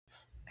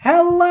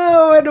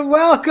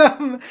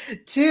welcome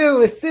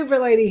to Super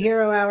Lady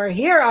Hero Hour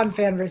here on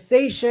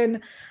Fanversation.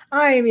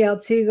 I am Yael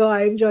Teagle.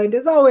 I am joined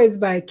as always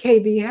by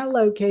KB.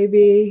 Hello,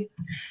 KB.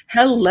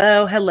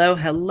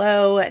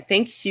 Hello.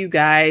 Thank you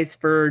guys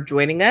for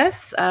joining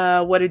us.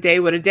 What a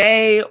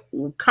day.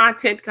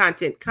 Content.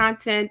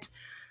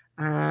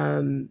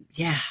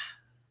 Yeah.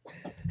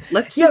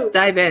 Let's just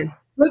dive in.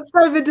 Let's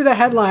dive into the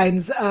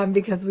headlines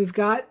because we've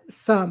got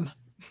some.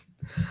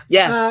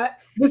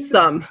 Yes,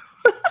 some.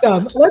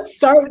 Let's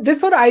start.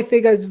 This one I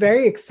think is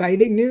very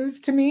exciting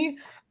news to me.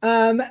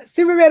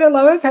 Superman and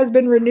Lois has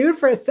been renewed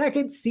for a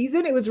second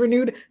season. It was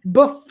renewed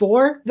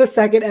before the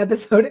second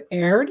episode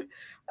aired.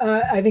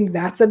 I think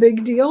that's a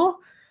big deal.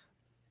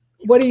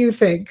 What do you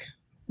think?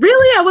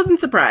 Really? I wasn't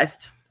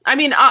surprised. I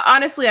mean,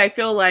 honestly, I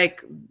feel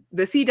like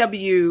the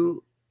CW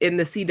in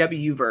the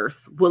CW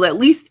verse will at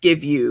least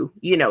give you,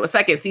 a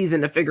second season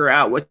to figure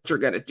out what you're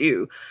going to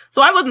do.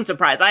 So I wasn't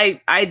surprised.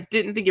 I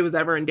didn't think it was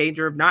ever in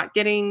danger of not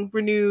getting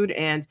renewed.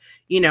 And,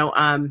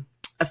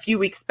 a few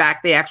weeks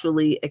back, they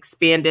actually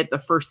expanded the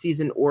first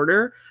season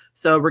order.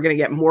 So we're going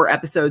to get more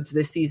episodes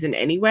this season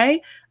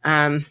anyway,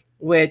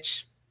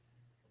 which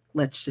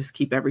let's just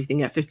keep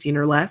everything at 15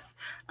 or less.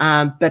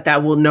 But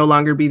that will no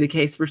longer be the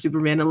case for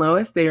Superman and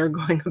Lois. They are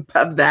going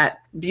above that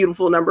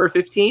beautiful number of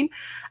 15.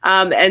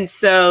 And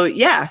so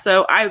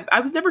I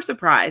was never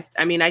surprised.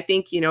 I mean, I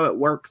think, it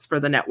works for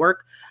the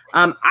network.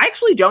 I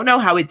actually don't know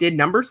how it did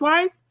numbers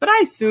wise, but I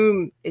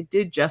assume it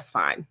did just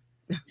fine.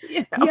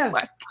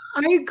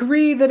 I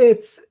agree that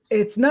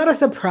it's not a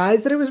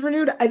surprise that it was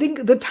renewed. I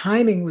think the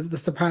timing was the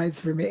surprise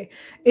for me.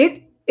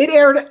 It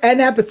aired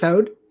an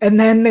episode and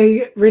then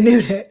they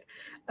renewed it.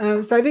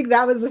 So I think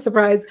that was the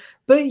surprise.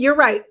 But you're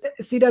right.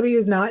 CW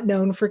is not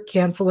known for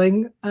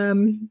canceling.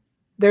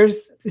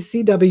 There's the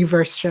CW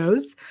verse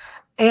shows.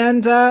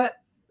 And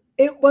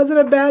it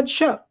wasn't a bad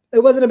show. It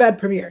wasn't a bad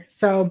premiere.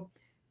 So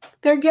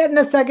they're getting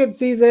a second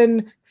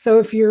season. So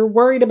if you're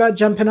worried about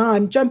jump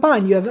on.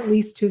 You have at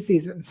least 2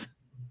 seasons.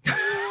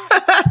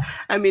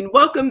 I mean,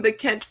 welcome the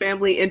Kent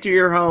family into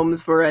your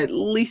homes for at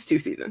least 2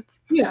 seasons.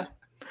 Yeah.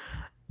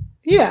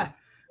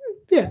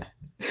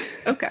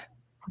 Okay.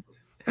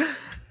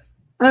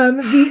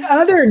 The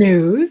other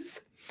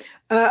news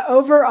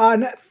over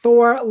on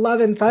Thor: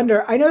 Love and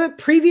Thunder. I know that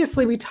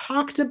previously we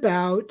talked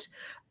about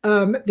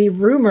the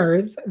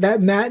rumors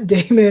that Matt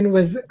Damon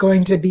was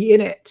going to be in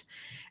it.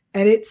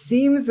 And it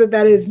seems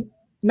that is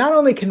not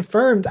only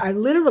confirmed, I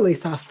literally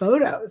saw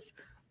photos.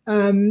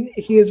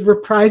 He is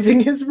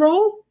reprising his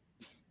role,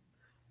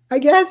 I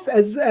guess,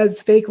 as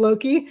fake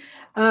Loki.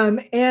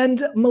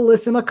 And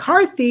Melissa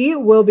McCarthy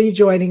will be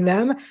joining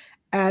them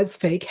as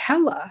fake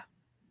Hela.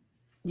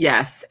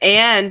 Yes,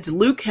 and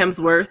Luke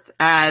Hemsworth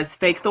as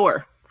fake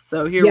Thor.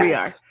 So here we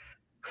are.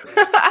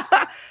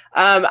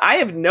 I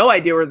have no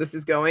idea where this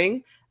is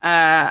going.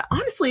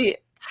 Honestly,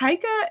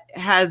 Taika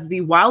has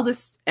the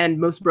wildest and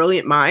most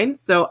brilliant mind,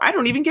 so I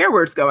don't even care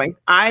where it's going.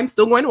 I'm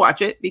still going to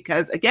watch it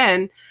because,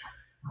 again,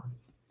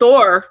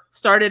 Thor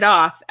started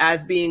off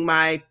as being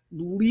my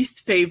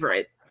least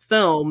favorite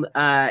film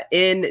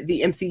in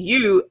the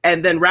MCU,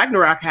 and then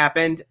Ragnarok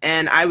happened,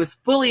 and I was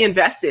fully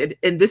invested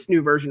in this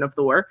new version of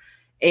Thor.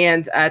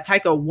 And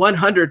Taika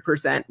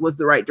 100% was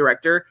the right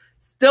director,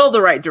 still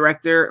the right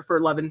director for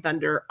Love and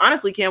Thunder.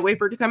 Honestly, can't wait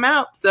for it to come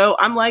out. So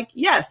I'm like,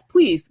 yes,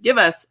 please give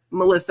us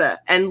Melissa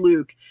and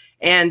Luke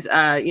and,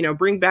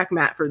 bring back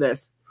Matt for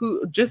this.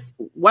 Who just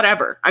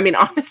whatever. I mean,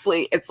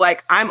 honestly, it's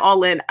like, I'm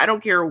all in. I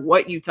don't care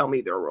what you tell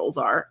me their roles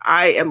are.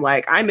 I am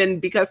like, I'm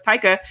in because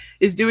Taika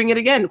is doing it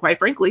again, quite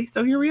frankly.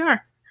 So here we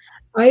are.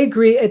 I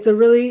agree. It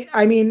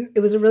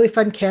was a really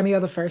fun cameo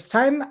the first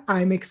time.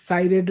 I'm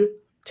excited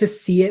to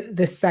see it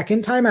the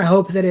second time. I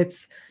hope that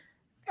it's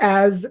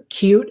as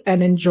cute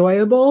and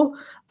enjoyable.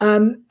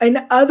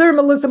 And other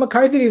Melissa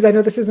McCarthy news, I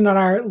know this isn't on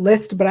our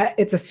list, but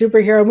it's a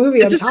superhero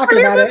movie. I'm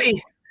talking about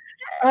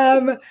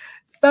it.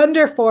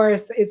 Thunder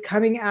Force is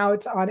coming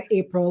out on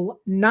April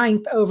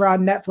 9th over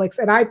on Netflix.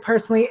 And I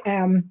personally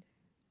am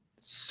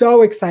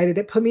so excited.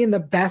 It put me in the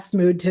best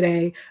mood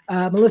today.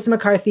 Melissa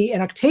McCarthy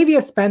and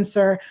Octavia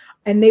Spencer,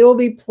 and they will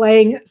be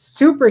playing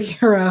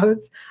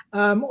superheroes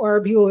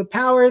or people with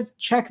powers.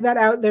 Check that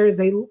out. There's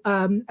I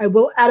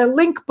will add a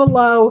link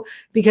below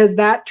because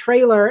that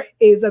trailer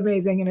is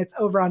amazing and it's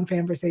over on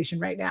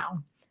Fanversation right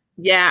now.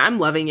 Yeah, I'm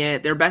loving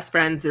it. They're best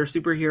friends. They're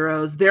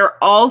superheroes.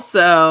 They're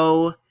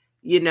also,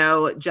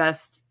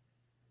 just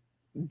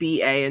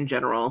BA in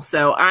general.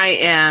 So I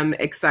am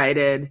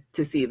excited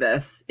to see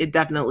this. It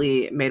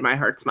definitely made my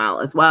heart smile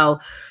as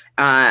well.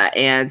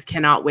 And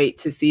cannot wait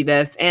to see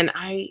this. And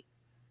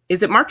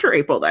is it March or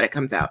April that it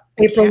comes out?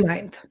 April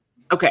 9th.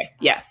 Okay.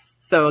 Yes.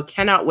 So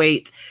cannot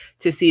wait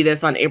to see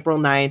this on April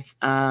 9th.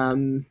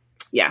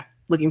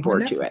 Looking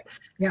forward to it.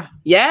 Yeah.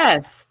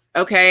 Yes.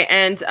 Okay.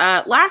 And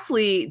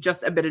lastly,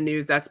 just a bit of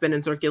news that's been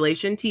in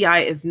circulation.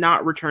 T.I. is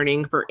not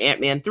returning for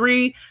Ant-Man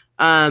 3.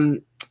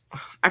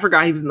 I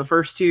forgot he was in the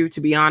first two,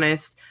 to be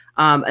honest,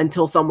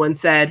 until someone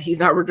said he's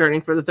not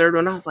returning for the third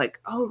one. I was like,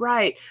 oh,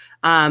 right.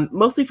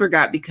 Mostly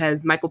forgot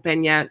because Michael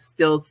Pena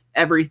steals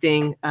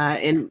everything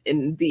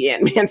in the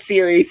Ant-Man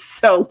series.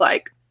 So,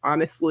 like,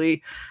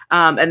 honestly.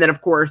 And then,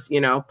 of course,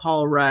 you know,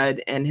 Paul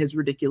Rudd and his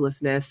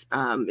ridiculousness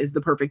is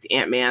the perfect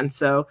Ant-Man.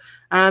 So,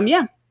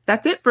 yeah,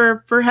 that's it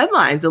for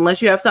headlines,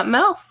 unless you have something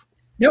else.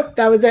 Nope,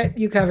 that was it.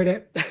 You covered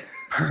it.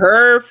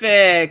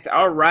 Perfect.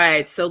 All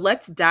right. So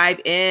let's dive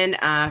in.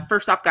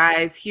 First off,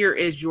 guys, here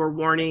is your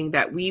warning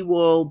that we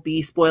will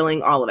be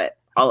spoiling all of it.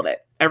 All of it.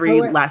 Every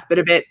last bit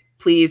of it.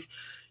 Please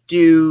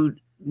do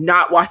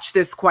not watch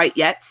this quite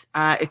yet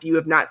if you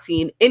have not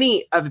seen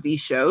any of these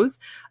shows.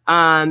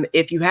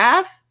 If you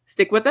have,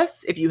 stick with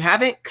us. If you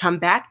haven't, come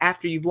back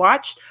after you've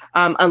watched.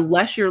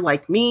 Unless you're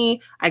like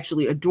me, I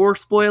actually adore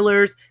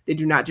spoilers. They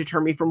do not deter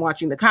me from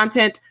watching the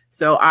content.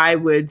 So I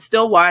would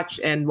still watch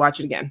and watch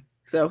it again.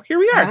 So here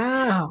we are.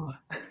 Wow.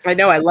 I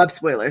know I love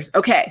spoilers.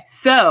 Okay,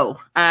 so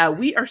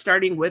we are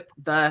starting with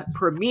the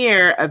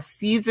premiere of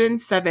season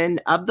 7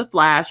 of The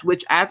Flash,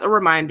 which, as a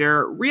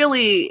reminder,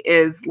 really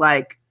is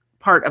like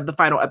part of the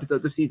final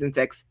episodes of season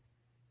 6.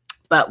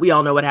 But we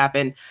all know what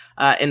happened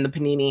in the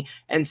Panini.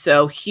 And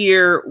so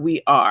here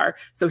we are.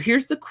 So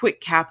here's the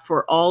quick cap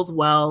for All's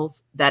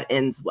Wells That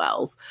Ends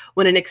Wells.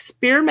 When an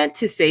experiment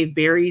to save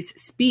Barry's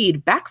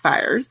speed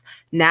backfires,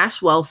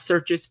 Nash Wells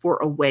searches for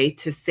a way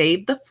to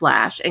save the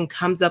Flash and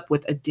comes up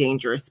with a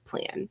dangerous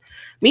plan.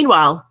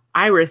 Meanwhile,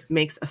 Iris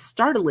makes a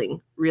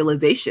startling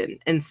realization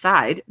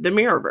inside the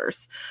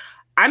Mirrorverse.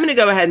 I'm going to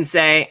go ahead and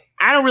say,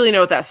 I don't really know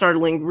what that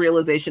startling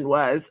realization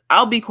was.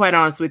 I'll be quite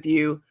honest with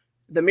you.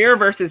 The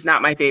Mirrorverse is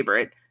not my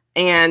favorite.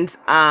 And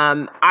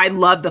I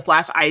love The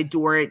Flash. I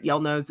adore it. Y'all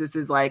knows this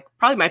is like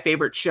probably my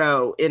favorite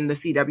show in the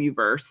CW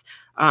verse.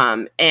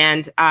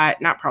 And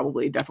not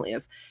probably, definitely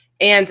is.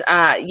 And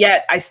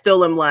yet I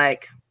still am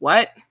like,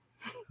 what?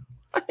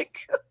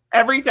 Like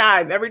every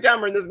time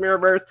we're in this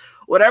Mirrorverse,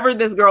 whatever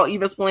this girl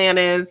Eva's plan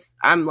is,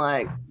 I'm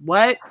like,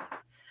 what?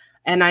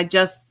 And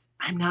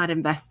I'm not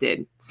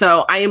invested.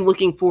 So I am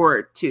looking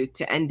forward to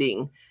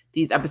ending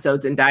these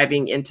episodes and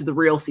diving into the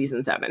real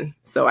season 7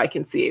 so I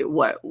can see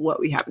what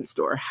we have in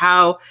store.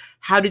 How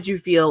did you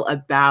feel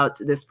about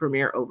this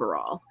premiere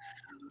overall?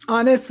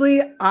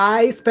 Honestly,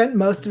 I spent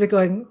most of it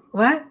going,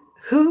 what?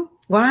 Who?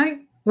 Why?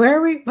 Where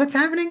are we? What's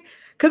happening?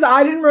 Because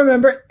I didn't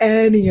remember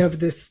any of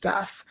this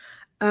stuff.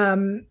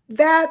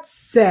 That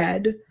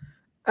said,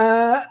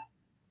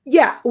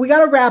 yeah, we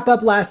got to wrap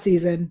up last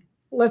season.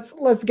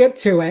 Let's get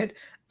to it.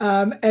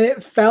 And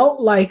it felt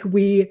like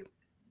we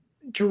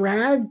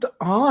dragged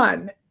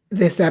on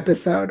this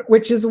episode,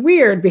 which is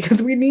weird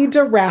because we need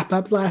to wrap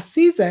up last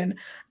season.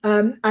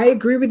 I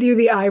agree with you,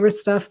 the Iris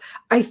stuff.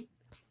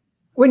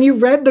 When you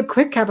read the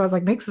quick cap, I was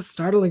like, makes a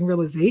startling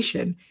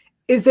realization.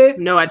 Is it?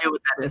 No idea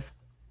what that is.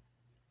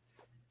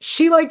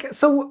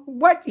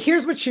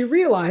 Here's what she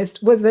realized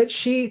was that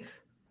she,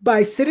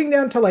 by sitting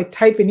down to like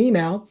type an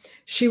email,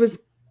 she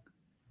was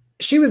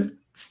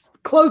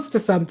close to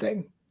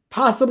something,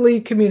 possibly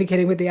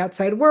communicating with the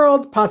outside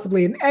world,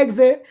 possibly an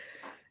exit.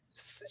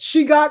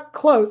 She got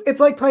close.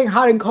 It's like playing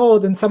hot and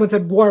cold and someone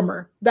said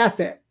warmer. That's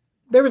it.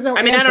 There was no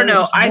I mean, I don't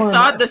know. I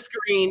saw the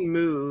screen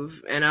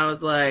move and I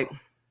was like,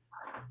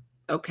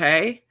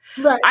 okay.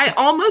 Right. I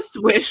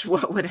almost wish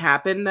what would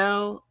happen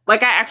though.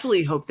 Like, I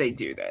actually hope they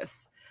do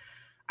this.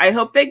 I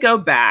hope they go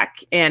back,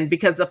 and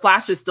because The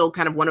Flash is still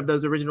kind of one of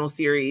those original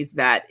series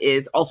that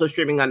is also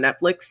streaming on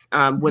Netflix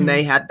when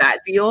they had that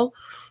deal.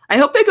 I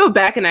hope they go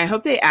back and I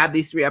hope they add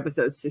these 3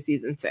 episodes to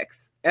season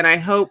 6. And I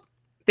hope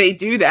they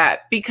do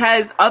that,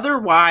 because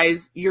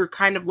otherwise you're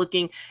kind of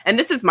looking, and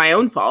this is my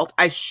own fault.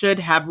 I should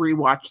have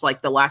rewatched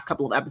like the last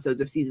couple of episodes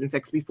of season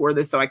 6 before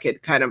this so I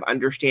could kind of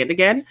understand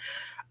again.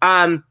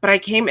 But I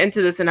came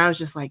into this and I was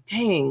just like,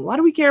 dang, why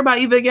do we care about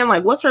Eva again?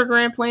 Like, what's her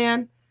grand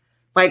plan?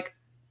 Like,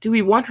 do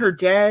we want her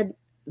dead?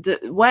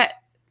 What?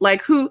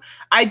 Like, who?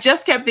 I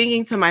just kept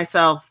thinking to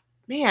myself,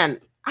 man,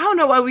 I don't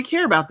know why we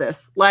care about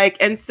this. Like,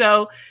 and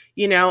so,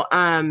 you know,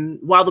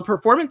 while the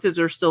performances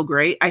are still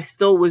great, I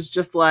still was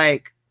just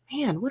like,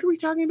 man, what are we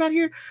talking about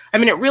here? I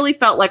mean, it really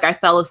felt like I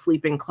fell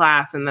asleep in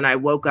class and then I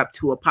woke up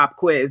to a pop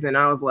quiz and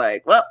I was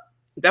like, well,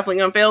 I'm definitely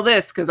going to fail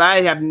this because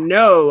I have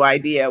no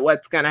idea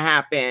what's going to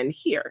happen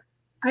here.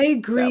 I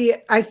agree. So.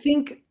 I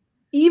think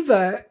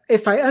Eva,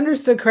 if I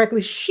understood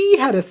correctly, she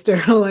had a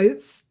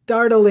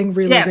startling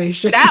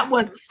realization. Yes, that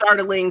was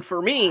startling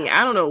for me.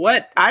 I don't know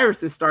what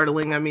Iris is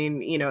startling. I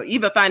mean, you know,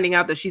 Eva finding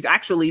out that she's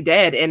actually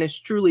dead and is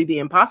truly the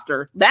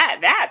imposter.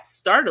 That's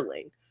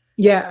startling.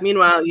 Yeah.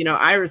 Meanwhile, you know,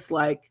 Iris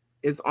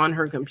is on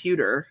her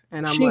computer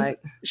and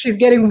she's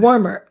getting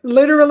warmer.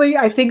 Literally,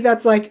 I think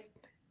that's like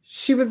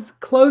she was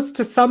close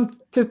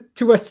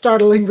to a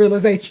startling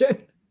realization.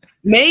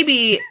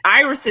 Maybe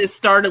Iris's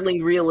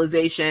startling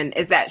realization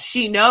is that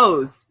she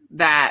knows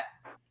that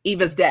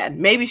Eva's dead.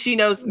 Maybe she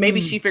knows, maybe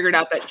she figured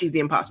out that she's the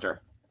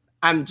imposter.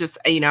 I'm just,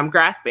 I'm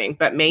grasping,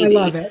 but maybe.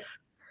 I love it.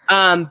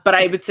 But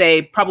I would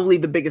say probably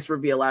the biggest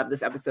reveal out of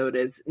this episode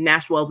is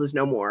Nash Wells is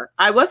no more.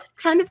 I was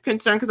kind of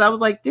concerned because I was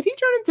like, did he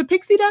turn into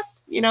pixie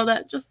dust? You know,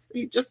 that just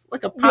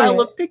like a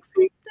pile of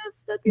pixie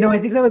dust. No, I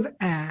think that was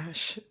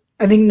Ash.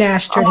 I think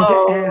Nash turned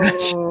into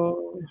Ash.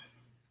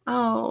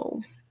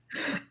 Oh.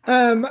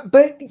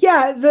 But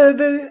yeah,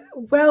 the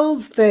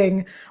Wells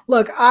thing.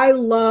 Look, I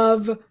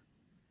love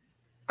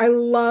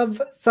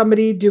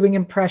somebody doing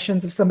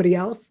impressions of somebody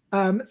else.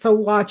 So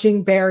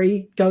watching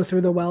Barry go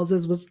through the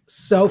Wellses was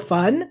so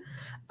fun.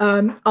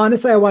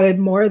 Honestly, I wanted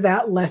more of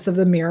that, less of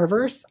the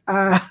Mirrorverse.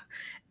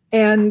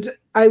 And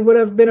I would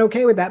have been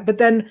okay with that. But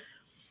then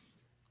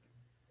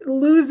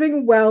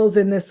losing Wells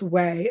in this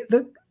way,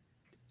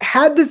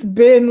 had this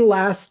been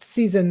last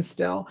season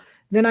still,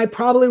 then I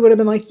probably would have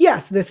been like,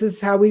 yes, this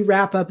is how we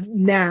wrap up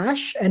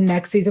Nash, and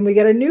next season we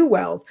get a new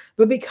Wells.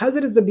 But because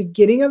it is the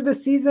beginning of the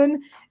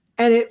season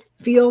and it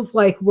feels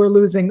like we're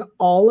losing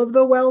all of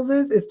the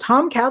Wellses, is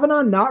Tom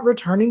Cavanaugh not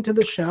returning to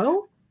the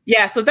show?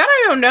 Yeah, so that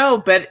I don't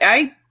know, but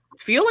I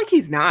feel like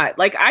he's not.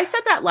 Like I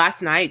said that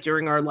last night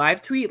during our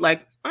live tweet,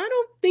 like I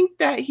don't think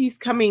that he's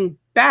coming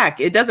back.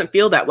 It doesn't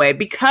feel that way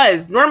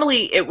because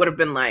normally it would have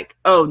been like,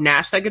 oh,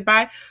 Nash said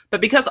goodbye. But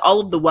because all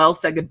of the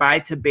Wells said goodbye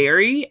to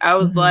Barry, I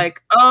was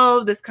like,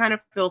 oh, this kind of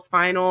feels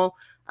final.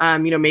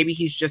 Maybe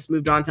he's just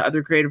moved on to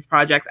other creative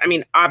projects. I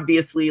mean,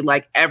 obviously,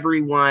 like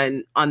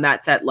everyone on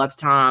that set loves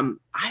Tom.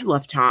 I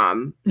love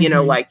Tom.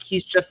 Like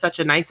he's just such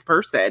a nice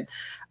person.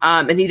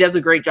 And he does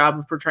a great job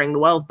of portraying the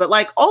Wells. But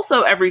like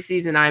also every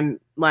season I'm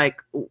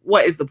like,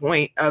 what is the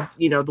point of,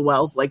 the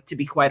Wells? Like, to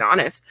be quite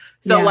honest.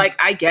 So like,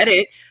 I get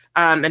it.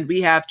 And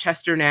we have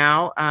Chester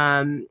now,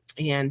 and,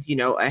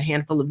 a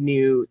handful of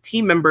new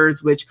team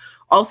members, which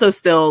also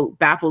still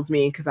baffles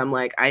me because I'm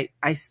like,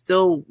 I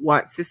still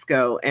want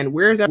Cisco, and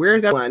where's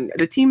everyone?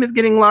 The team is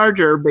getting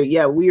larger, but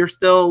yeah, we are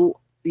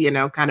still,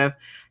 kind of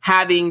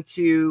having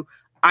to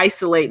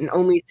isolate and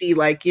only see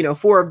like,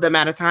 4 of them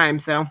at a time.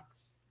 So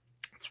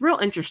it's real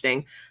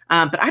interesting.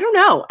 But I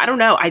don't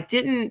know. I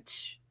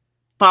didn't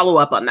follow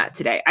up on that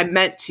today. I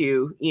meant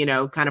to,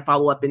 kind of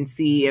follow up and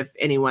see if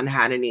anyone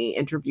had any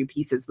interview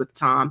pieces with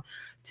Tom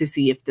to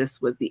see if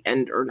this was the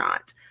end or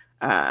not.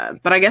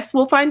 But I guess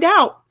we'll find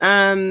out,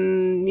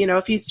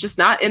 if he's just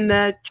not in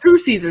the true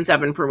season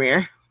 7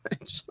 premiere.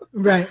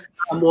 Right.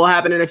 Will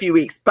happen in a few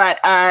weeks. But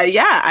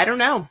I don't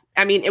know.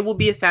 I mean, it will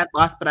be a sad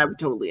loss, but I would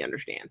totally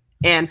understand.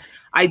 And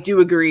I do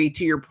agree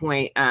to your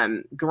point.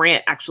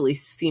 Grant actually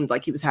seemed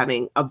like he was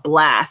having a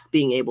blast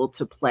being able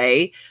to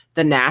play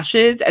the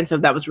Nashes. And so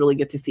that was really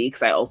good to see,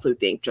 because I also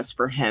think just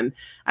for him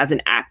as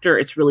an actor,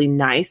 it's really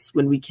nice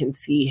when we can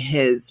see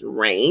his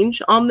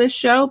range on this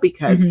show,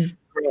 because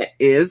Grant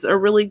is a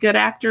really good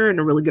actor and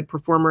a really good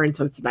performer. And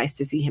so it's nice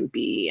to see him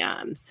be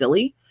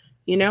silly,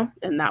 in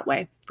that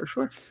way, for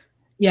sure.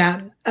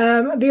 Yeah.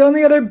 The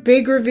only other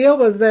big reveal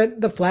was that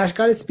the Flash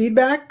got his speed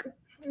back.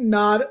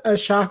 Not a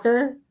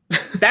shocker.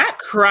 That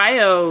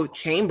cryo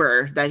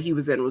chamber that he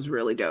was in was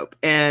really dope.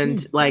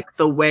 And like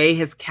the way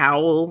his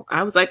cowl,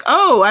 I was like,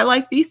 oh, I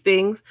like these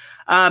things.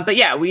 But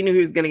yeah, we knew he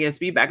was going to get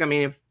speed back. I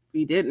mean, if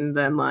he didn't,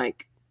 then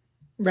like.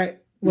 Right.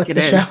 What's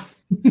the show?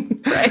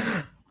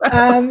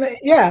 Right.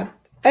 Yeah.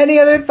 Any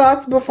other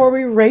thoughts before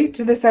we rate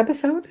this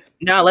episode?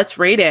 No, let's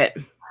rate it.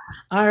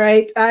 All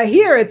right.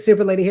 Here at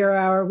Super Lady Hero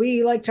Hour,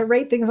 we like to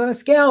rate things on a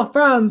scale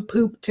from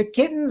poop to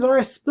kittens, or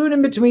a spoon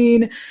in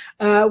between.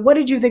 What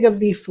did you think of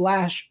the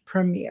Flash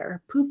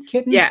premiere? Poop,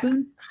 kitten,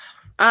 spoon?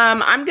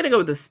 I'm going to go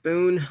with the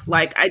spoon.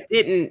 Like, I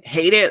didn't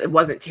hate it. It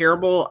wasn't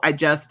terrible. I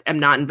just am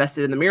not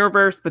invested in the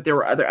Mirrorverse, but there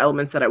were other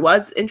elements that I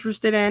was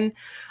interested in.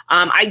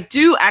 I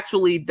do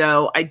actually,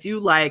 though, I do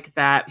like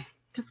that,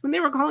 because when they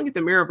were calling it the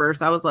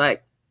Mirrorverse, I was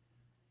like,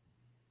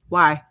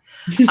 why?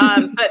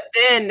 But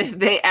then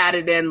they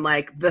added in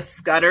like the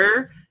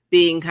Scudder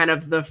being kind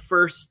of the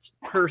first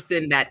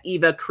person that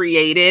Eva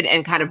created,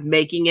 and kind of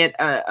making it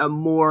a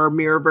more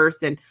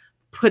Mirrorverse and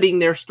putting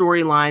their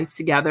storylines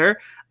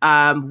together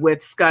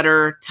with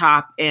Scudder,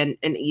 Top, and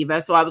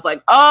Eva. So I was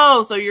like,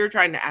 oh, so you're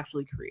trying to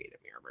actually create a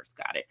Mirrorverse.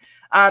 Got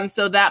it.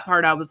 So that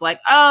part I was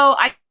like, oh,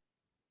 I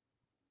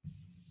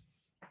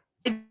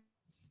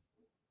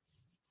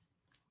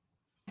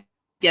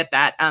get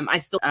that. I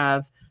still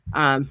have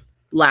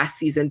last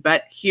season,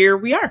 but here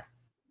we are.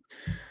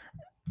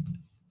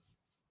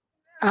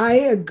 I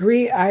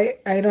agree. I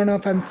don't know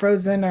if I'm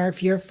frozen or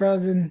if you're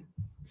frozen.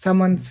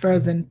 Someone's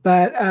frozen,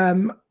 but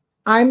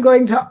I'm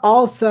going to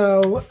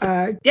also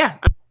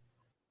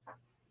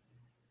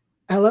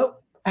hello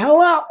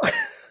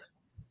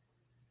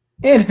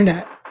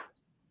internet.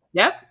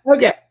 Yep.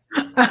 Okay.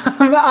 Yep.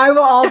 I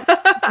will also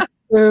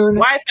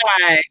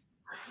Wi-Fi.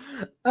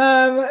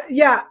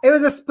 Yeah, it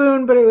was a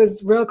spoon, but it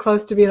was real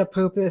close to being a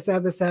poop this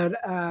episode.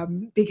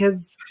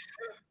 Because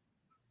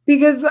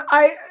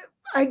I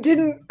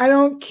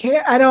don't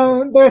care.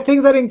 There are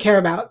things I didn't care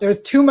about.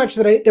 There's too much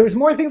there was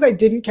more things I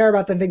didn't care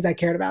about than things I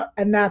cared about.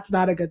 And that's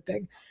not a good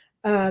thing.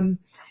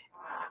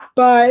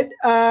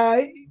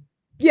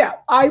 Yeah,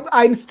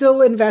 I'm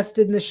still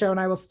invested in the show, and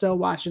I will still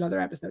watch another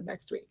episode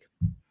next week.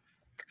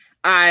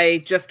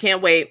 I just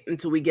can't wait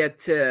until we get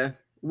to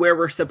where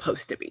we're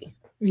supposed to be.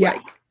 Yeah.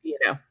 Like, you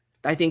know,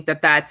 I think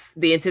that's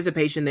the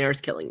anticipation there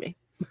is killing me.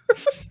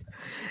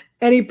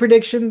 Any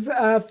predictions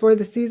for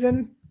the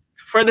season?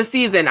 For the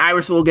season,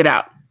 Iris will get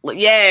out.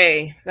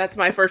 Yay. That's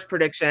my first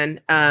prediction.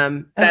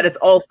 That is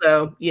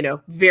also, you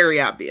know, very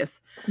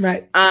obvious.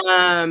 Right.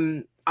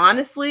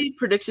 Honestly,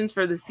 predictions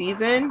for the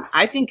season,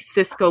 I think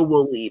Cisco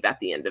will leave at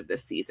the end of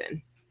this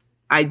season.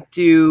 I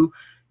do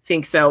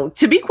think so.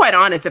 To be quite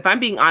honest, if I'm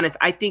being honest,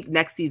 I think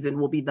next season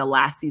will be the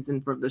last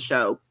season for the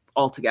show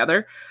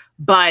altogether.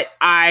 But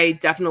I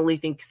definitely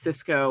think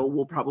Cisco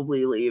will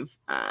probably leave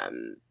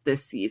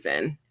this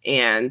season.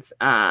 And,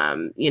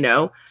 you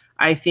know,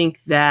 I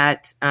think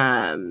that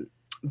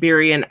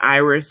Barry and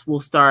Iris will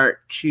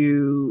start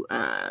to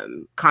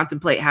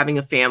contemplate having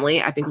a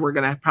family. I think we're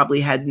going to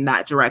probably head in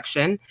that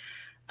direction.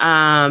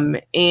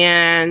 And,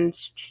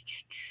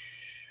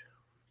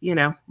 you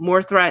know,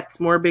 more threats,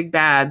 more big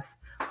bads.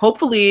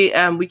 Hopefully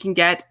we can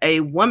get a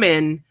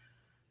woman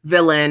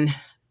villain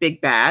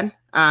big bad,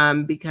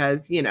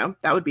 because, you know,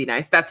 that would be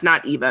nice. That's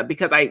not Eva,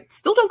 because I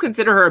still don't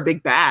consider her a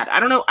big bad. I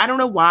don't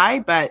know why,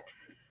 but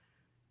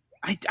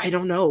I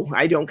don't know.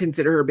 I don't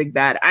consider her a big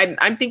bad.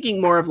 I'm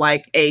thinking more of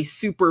like a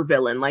super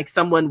villain, like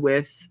someone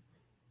with,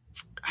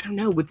 I don't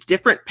know, with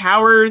different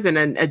powers and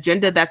an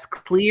agenda that's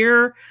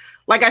clear.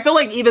 Like, I feel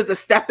like Eva's a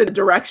step in a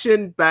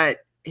direction, but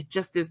it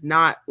just is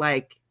not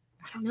like,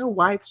 I don't know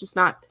why it's just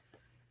not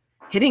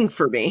hitting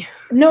for me.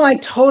 No, I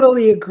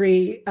totally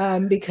agree.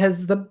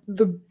 Because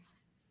the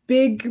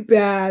big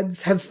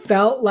bads have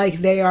felt like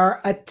they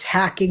are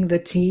attacking the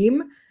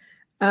team.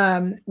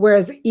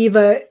 Whereas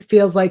Eva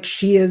feels like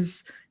she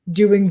is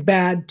doing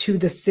bad to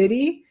the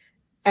city,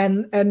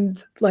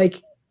 and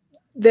like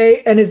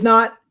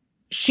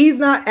she's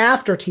not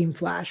after Team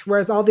Flash,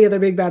 whereas all the other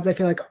big bads I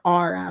feel like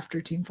are after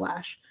Team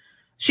Flash.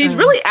 She's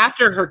really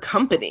after her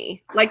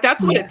company. Like,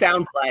 that's what it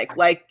sounds like.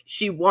 Like,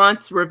 she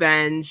wants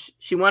revenge.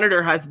 She wanted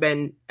her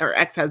husband or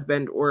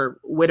ex-husband or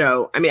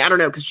widow. I mean, I don't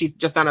know, because she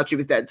just found out she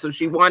was dead. So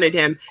she wanted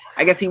him.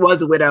 I guess he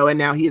was a widow and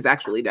now he is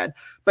actually dead.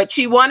 But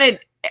she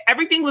wanted,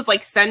 everything was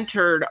like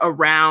centered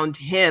around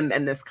him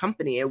and this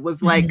company. It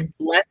was like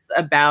less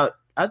about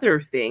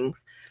other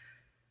things,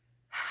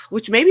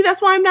 which maybe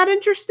that's why I'm not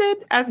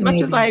interested as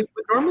much as I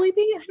would normally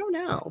be. I don't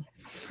know.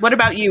 What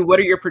about you? What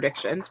are your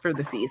predictions for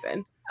the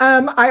season?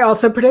 I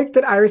also predict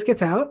that Iris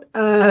gets out.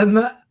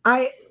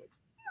 I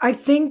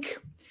think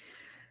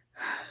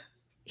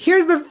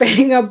here's the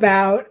thing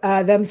about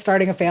them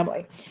starting a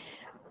family.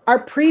 Our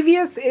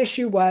previous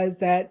issue was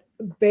that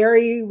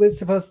Barry was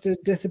supposed to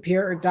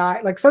disappear or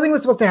die. Like, something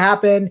was supposed to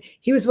happen.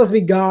 He was supposed to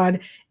be gone.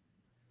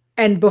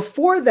 And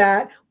before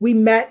that, we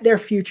met their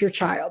future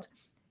child.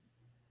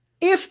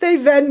 If they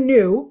then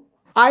knew,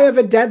 I have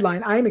a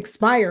deadline, I'm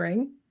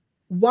expiring,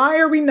 why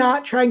are we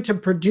not trying to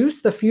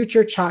produce the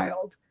future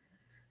child?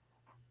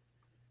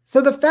 So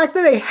the fact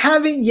that they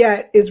haven't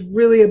yet is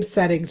really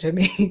upsetting to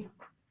me.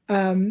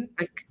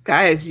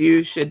 Guys,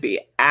 you should be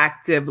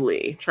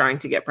actively trying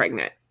to get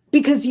pregnant.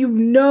 Because you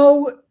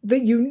know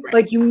that you're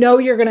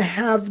going to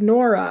have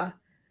Nora,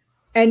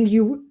 and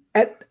you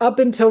up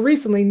until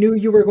recently knew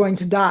you were going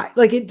to die.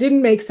 Like, it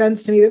didn't make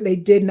sense to me that they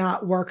did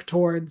not work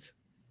towards.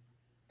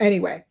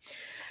 Anyway.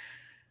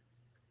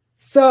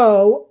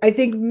 So I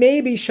think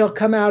maybe she'll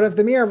come out of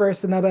the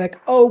Mirrorverse and they'll be like,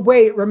 oh,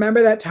 wait,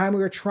 remember that time we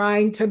were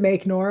trying to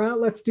make Nora?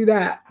 Let's do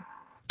that.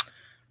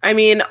 I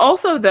mean,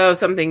 also, though,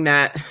 something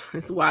that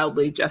is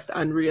wildly just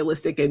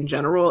unrealistic in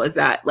general is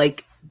that,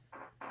 like,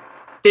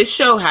 this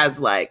show has,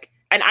 like,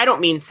 and I don't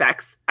mean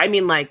sex. I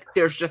mean, like,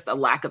 there's just a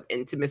lack of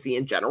intimacy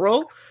in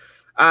general.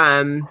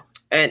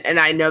 And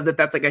I know that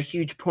that's like a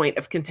huge point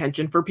of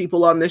contention for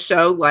people on this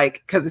show,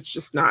 like, because it's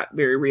just not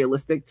very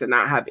realistic to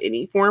not have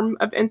any form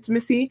of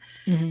intimacy.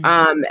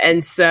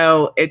 And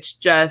so it's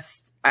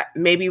just,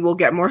 maybe we'll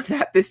get more of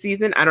that this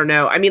season. I don't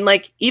know. I mean,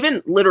 like,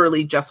 even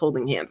literally just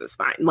holding hands is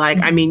fine.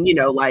 Like, I mean, you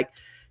know, like,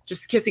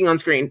 just kissing on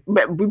screen,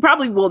 but we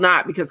probably will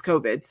not because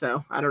COVID.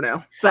 So I don't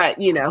know, but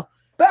you know.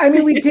 But I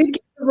mean, we did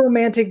get a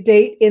romantic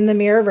date in the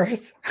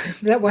Mirrorverse.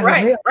 That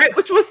wasn't real. Right,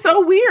 which was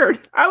so weird.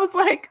 I was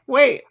like,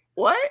 wait,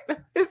 what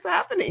is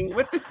happening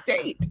with this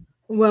date?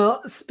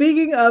 Well,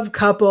 speaking of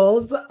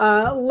couples,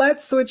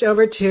 let's switch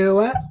over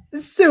to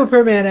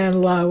Superman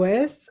and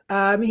Lois.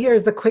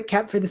 Here's the quick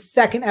cap for the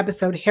second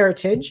episode,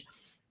 Heritage.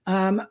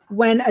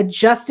 When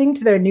adjusting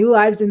to their new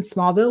lives in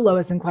Smallville,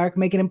 Lois and Clark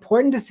make an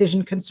important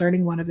decision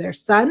concerning one of their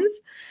sons.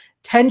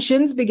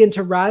 Tensions begin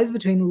to rise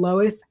between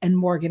Lois and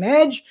Morgan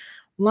Edge.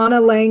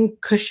 Lana Lang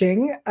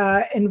Cushing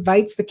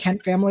invites the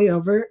Kent family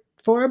over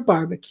for a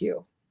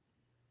barbecue.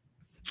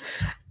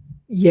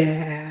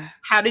 Yeah.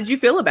 How did you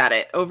feel about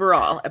it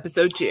overall,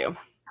 episode 2?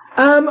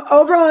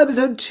 Overall,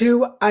 episode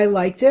 2, I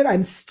liked it.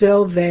 I'm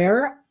still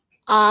there.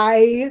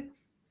 I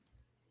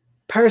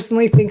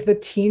personally think the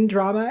teen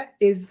drama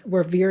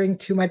we're veering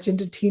too much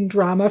into teen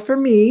drama for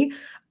me.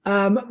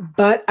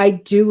 But I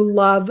do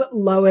love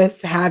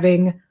Lois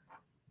having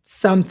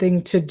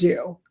something to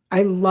do.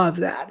 I love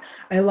that.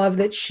 I love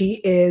that she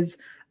is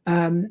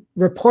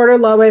reporter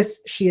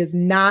Lois. She is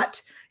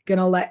not going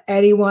to let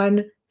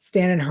anyone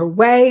stand in her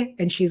way,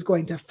 and she's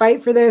going to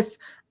fight for this.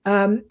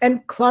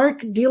 And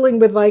Clark dealing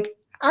with like,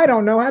 I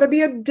don't know how to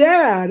be a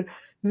dad.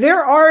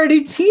 They're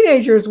already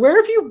teenagers. Where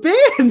have you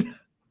been?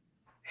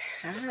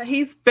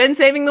 He's been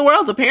saving the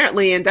world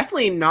apparently, and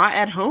definitely not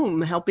at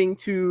home helping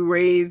to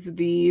raise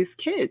these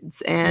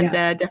kids, and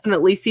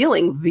definitely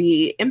feeling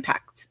the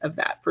impact of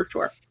that for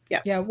sure.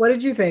 Yeah. What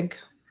did you think?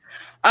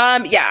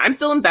 I'm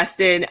still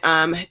invested.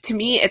 To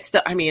me, it's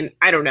still, I mean,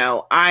 I don't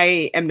know.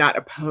 I am not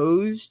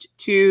opposed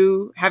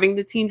to having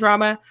the teen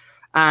drama.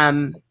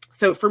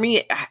 So for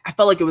me, I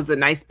felt like it was a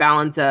nice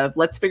balance of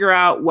let's figure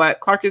out what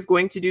Clark is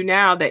going to do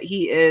now that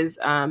he is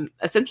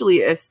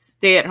essentially a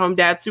stay-at-home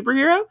dad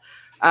superhero,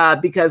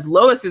 because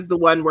Lois is the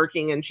one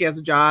working and she has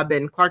a job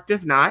and Clark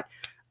does not.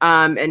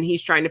 And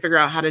he's trying to figure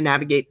out how to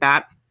navigate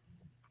that.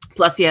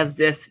 Plus he has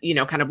this,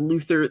 kind of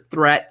Luthor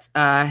threat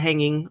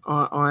hanging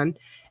on.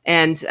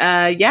 And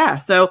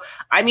so,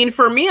 I mean,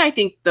 for me, I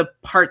think the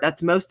part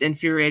that's most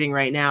infuriating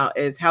right now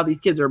is how these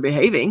kids are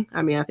behaving.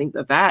 I mean, I think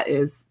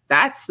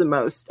that's the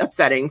most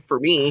upsetting for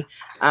me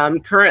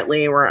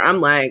currently, where I'm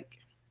like,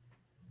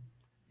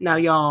 now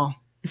y'all.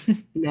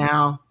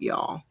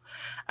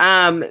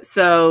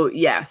 So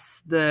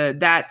yes,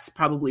 that's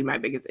probably my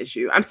biggest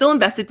issue. I'm still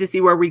invested to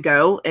see where we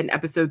go in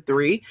episode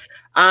 3.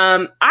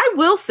 I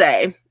will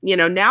say,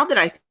 now that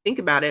I think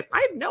about it,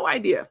 I have no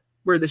idea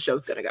where the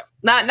show's gonna go.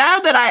 Now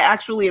that I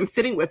actually am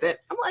sitting with it,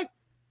 I'm like,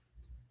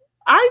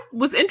 I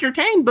was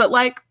entertained, but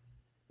like,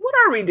 what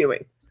are we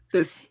doing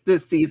this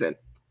season?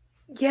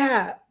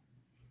 Yeah.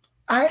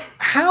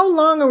 How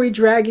long are we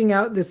dragging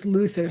out this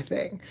Luthor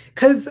thing?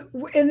 Because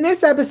in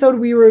this episode,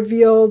 we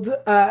revealed,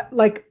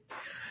 like,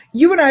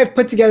 you and I have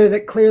put together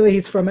that clearly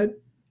he's from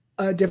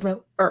a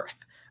different Earth.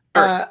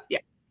 Yeah.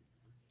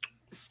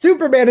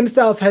 Superman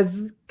himself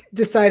has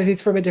decided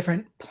he's from a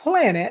different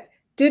planet.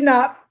 Did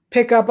not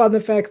pick up on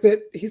the fact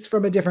that he's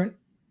from a different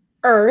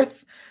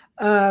Earth,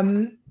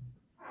 and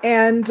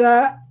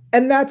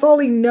that's all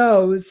he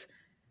knows.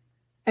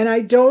 And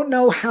I don't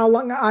know how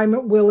long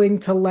I'm willing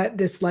to let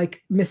this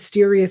like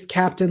mysterious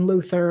Captain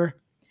Luthor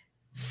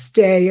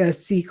stay a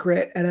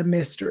secret and a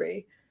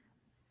mystery.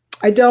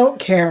 I don't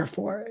care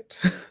for it.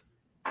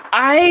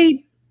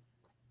 I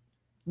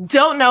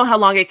don't know how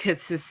long it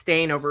could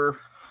sustain over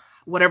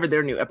whatever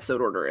their new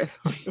episode order is.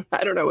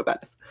 I don't know what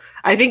that is.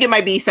 I think it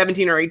might be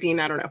 17 or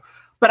 18. I don't know.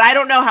 But I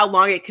don't know how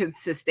long it could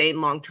sustain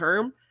long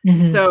term.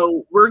 Mm-hmm.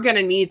 So we're going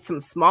to need some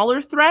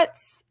smaller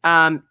threats.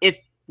 If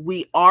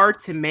we are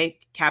to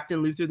make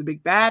Captain Luthor the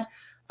big bad,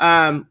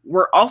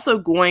 we're also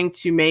going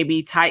to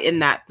maybe tighten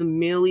that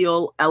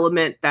familial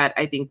element that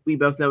I think we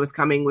both know is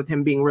coming with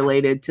him being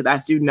related to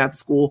that student at the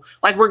school.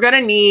 Like, we're going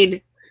to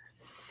need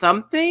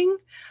something.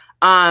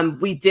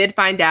 We did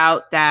find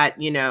out that,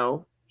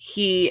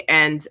 he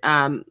and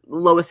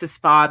Lois's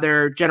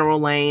father, General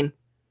Lane,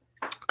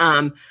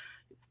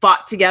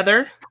 fought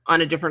together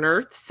on a different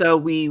Earth. So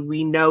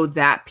we know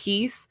that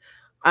piece.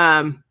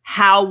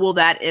 How will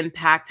that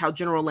impact how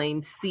General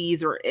Lane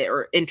sees or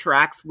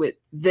interacts with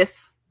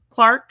this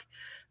Clark?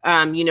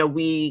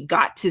 We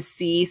got to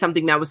see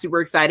something that was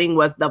super exciting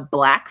was the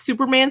black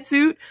Superman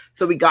suit.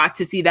 So we got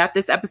to see that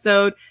this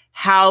episode.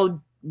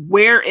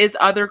 Where is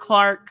other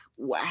Clark?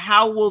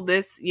 How will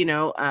this,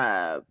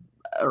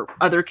 or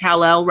other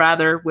Kal-El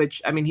rather,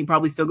 which, I mean, he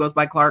probably still goes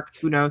by Clark,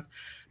 who knows?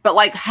 But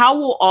like, how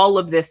will all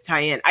of this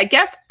tie in? I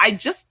guess I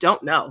just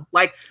don't know.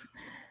 Like,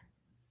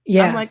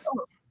 yeah, I'm like,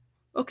 oh,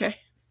 okay.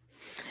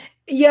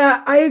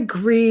 Yeah, I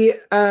agree.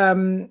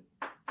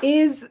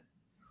 Is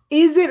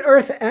it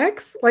Earth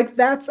X? Like,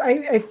 that's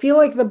I feel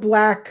like the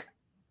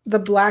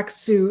black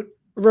suit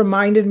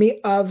reminded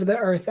me of the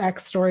Earth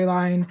X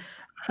storyline,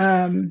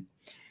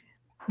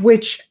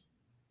 which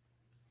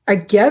I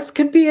guess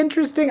could be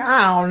interesting.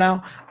 I don't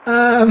know.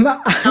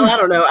 I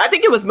don't know. I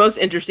think it was most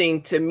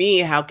interesting to me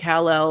how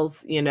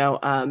Kal-El's,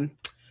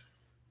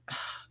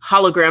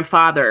 hologram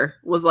father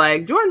was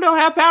like, Jordan don't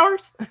have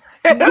powers.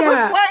 And it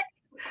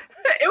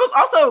was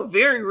also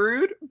very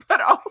rude,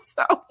 but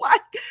also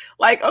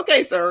like,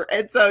 okay, sir.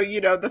 And so,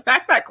 the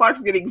fact that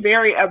Clark's getting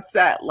very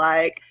upset,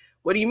 like,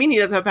 what do you mean he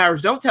doesn't have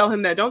powers? Don't tell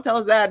him that. Don't tell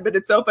us that. But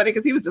it's so funny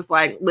because he was just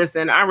like,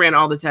 listen, I ran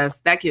all the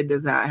tests. That kid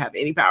does not have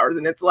any powers.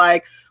 And it's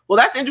like, well,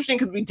 that's interesting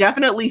because we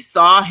definitely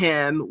saw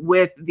him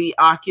with the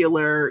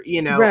ocular,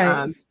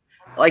 right.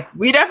 Like,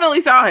 we definitely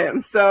saw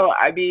him. So,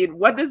 I mean,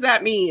 what does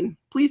that mean?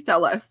 Please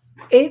tell us.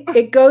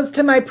 It goes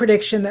to my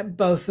prediction that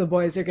both the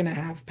boys are going to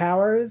have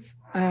powers.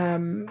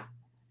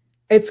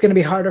 It's going to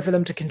be harder for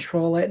them to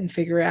control it and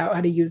figure out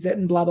how to use it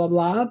and blah, blah,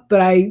 blah.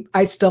 But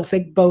I still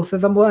think both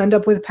of them will end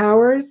up with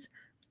powers.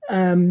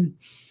 And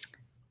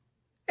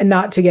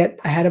not to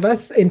get ahead of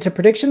us into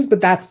predictions,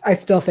 but I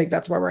still think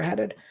that's where we're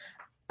headed.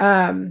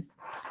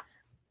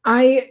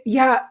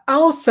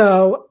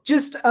 Also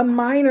just a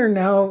minor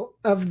note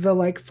of the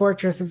like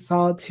Fortress of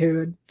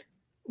Solitude.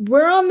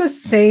 We're on the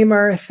same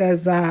Earth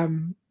as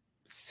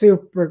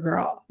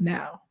Supergirl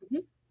now. Mm-hmm.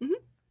 Mm-hmm.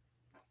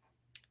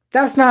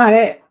 That's not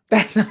it.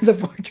 That's not the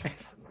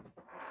fortress.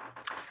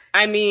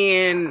 I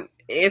mean,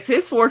 it's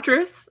his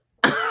fortress.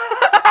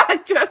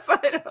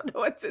 I don't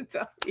know what to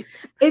tell you.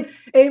 It's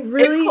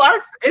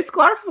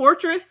Clark's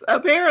fortress,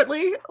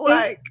 apparently.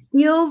 Like, it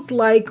feels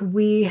like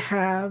they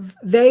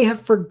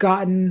have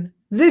forgotten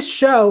this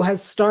show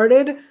has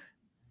started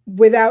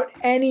without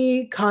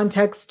any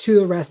context to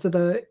the rest of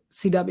the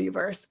CW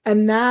verse.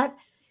 And that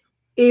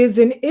is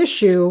an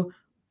issue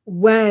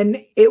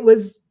when it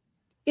was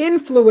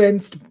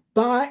influenced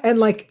by, and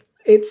like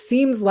it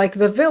seems like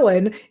the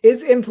villain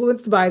is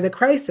influenced by the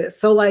Crisis.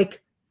 So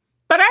like,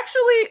 but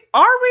actually,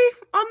 are we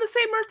on the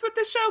same Earth with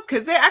the show?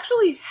 Because they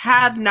actually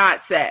have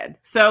not said.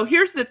 So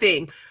here's the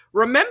thing.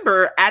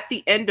 Remember, at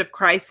the end of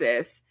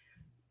Crisis,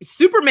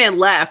 Superman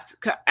left,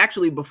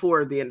 actually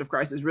before the end of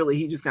Crisis, really,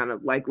 he just kind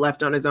of like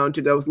left on his own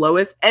to go with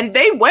Lois. And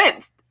they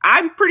went,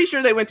 I'm pretty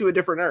sure they went to a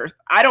different Earth.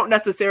 I don't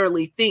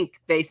necessarily think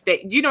they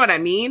stayed. Do you know what I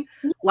mean?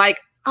 Like,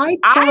 I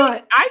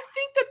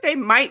think that they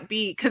might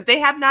be, because they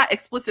have not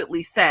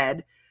explicitly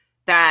said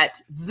that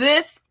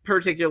this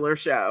particular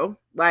show,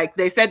 like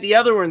they said the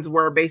other ones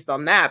were based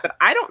on that, but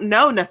I don't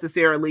know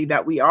necessarily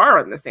that we are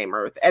on the same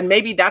Earth. And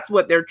maybe that's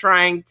what they're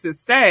trying to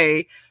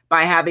say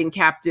by having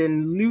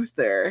Captain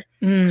Luthor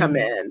come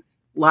in.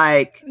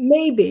 Like,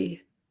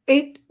 maybe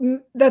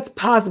that's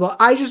possible.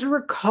 I just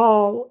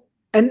recall,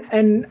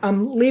 and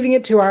I'm leaving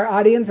it to our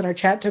audience and our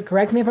chat to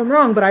correct me if I'm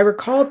wrong, but I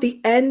recall at the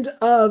end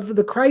of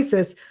the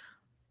Crisis,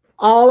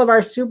 all of our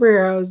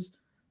superheroes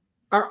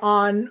are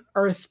on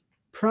Earth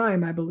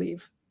Prime, I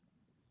believe.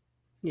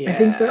 Yeah, I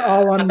think they're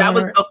all on. That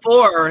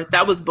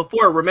was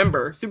before.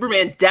 Remember,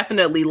 Superman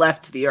definitely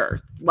left the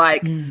Earth.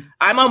 Like,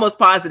 I'm almost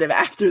positive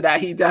after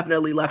that he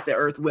definitely left the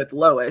Earth with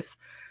Lois.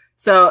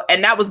 So,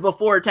 and that was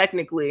before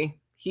technically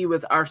he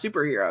was our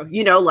superhero.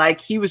 You know,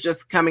 like he was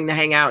just coming to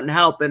hang out and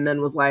help, and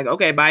then was like,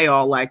 "Okay, bye,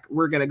 y'all. Like,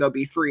 we're gonna go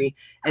be free."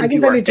 And I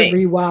guess I need to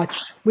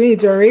rewatch. We need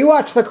to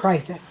rewatch the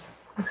Crisis.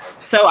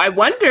 So I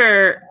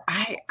wonder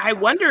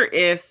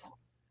if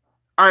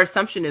our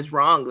assumption is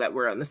wrong that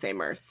we're on the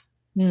same Earth.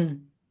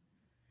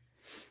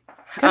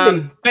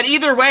 But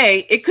either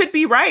way, it could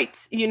be right.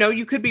 You know,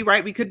 you could be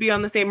right. We could be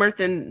on the same Earth,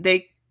 and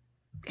they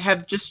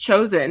have just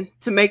chosen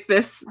to make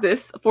this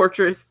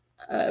fortress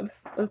of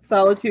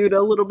solitude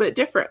a little bit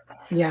different.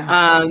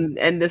 Yeah.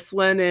 And this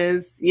one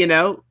is, you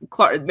know,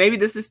 Clark. Maybe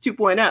this is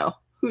 2.0.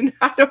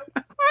 I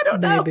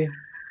don't know. Maybe.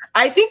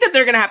 I think that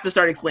they're going to have to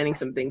start explaining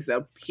some things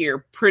though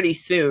here pretty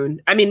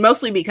soon. I mean,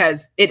 mostly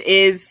because it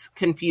is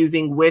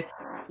confusing with,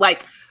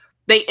 like,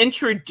 they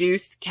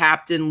introduced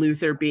Captain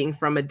Luthor being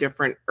from a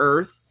different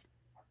Earth,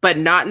 but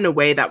not in a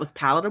way that was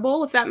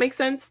palatable, if that makes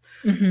sense.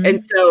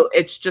 And so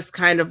it's just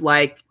kind of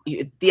like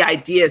the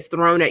idea is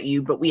thrown at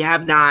you, but we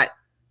have not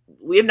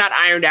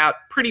ironed out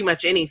pretty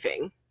much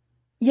anything.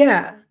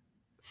 Yeah.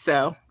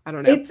 So I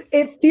don't know.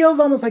 It feels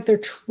almost like they're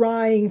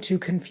trying to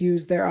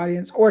confuse their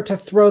audience or to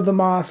throw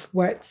them off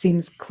what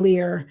seems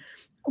clear.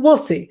 We'll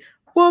see.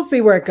 We'll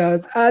see where it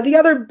goes. The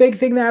other big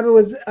thing that happened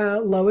was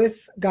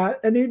Lois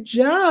got a new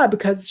job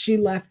because she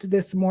left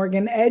this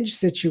Morgan Edge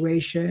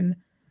situation.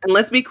 And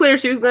let's be clear,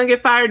 she was going to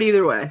get fired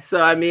either way.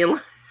 So, I mean,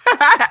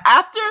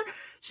 after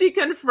she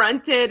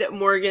confronted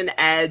Morgan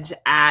Edge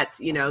at,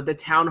 you know, the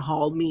town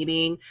hall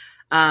meeting,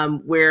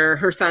 where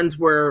her sons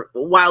were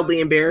wildly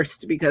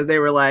embarrassed because they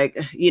were like,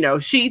 you know,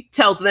 she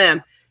tells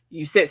them,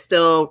 you sit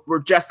still, we're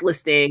just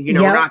listening, you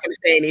know, we're not going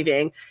to say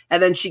anything.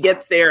 And then she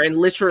gets there and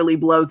literally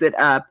blows it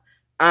up.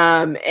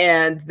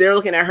 And they're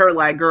looking at her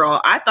like,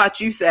 girl, I thought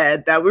you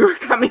said that we were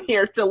coming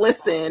here to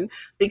listen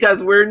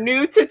because we're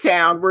new to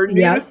town. We're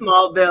new to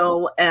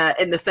Smallville,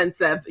 in the sense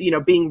of, you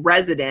know, being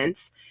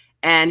residents.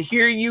 And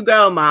here you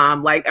go,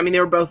 mom. Like, I mean, they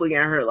were both looking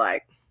at her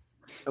like,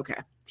 okay,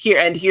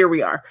 here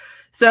we are.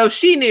 So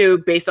she knew,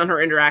 based on her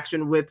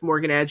interaction with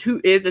Morgan Edge, who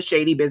is a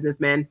shady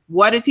businessman.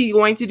 What is he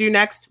going to do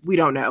next? We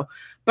don't know.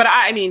 But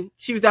I mean,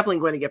 she was definitely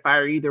going to get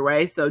fired either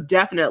way. So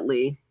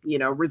definitely, you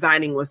know,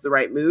 resigning was the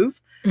right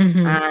move.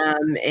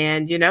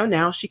 And, you know,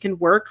 now she can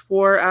work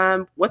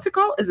for, what's it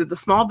called? Is it the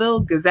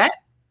Smallville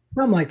Gazette?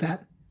 Something like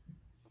that.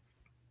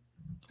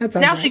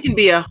 Now she can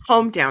be a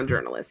hometown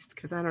journalist,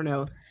 because I don't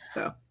know.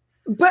 So,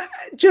 but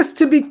just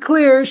to be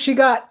clear, she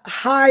got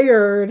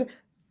hired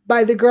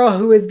by the girl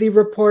who is the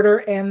reporter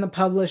and the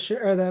publisher,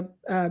 or the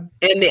and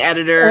the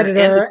editor and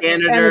the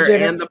janitor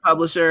and the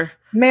publisher.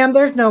 Ma'am,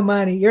 there's no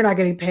money. You're not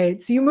getting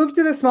paid. So you moved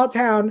to the small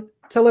town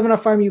to live on a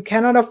farm you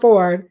cannot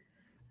afford.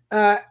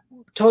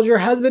 Told your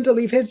husband to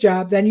leave his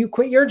job. Then you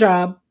quit your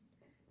job.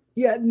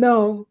 Yeah,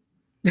 no.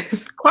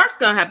 Clark's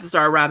gonna have to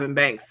start robbing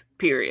banks,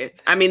 period.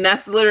 I mean,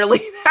 that's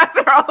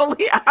our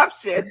only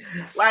option.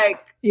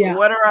 Like,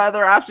 what are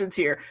other options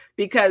here?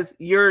 Because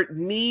you're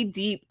knee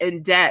deep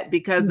in debt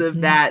because of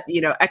that,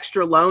 you know,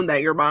 extra loan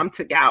that your mom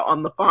took out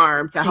on the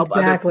farm to help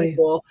other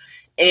people.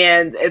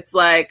 And it's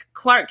like,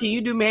 Clark, can you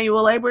do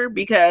manual labor?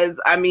 Because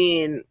I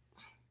mean,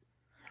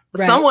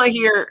 someone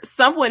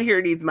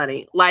here needs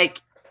money.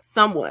 Like,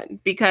 someone,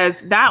 because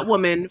that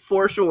woman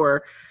for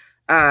sure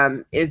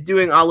is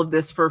doing all of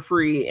this for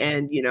free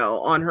and, you know,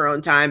 on her own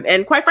time.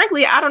 And quite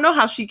frankly, I don't know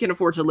how she can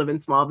afford to live in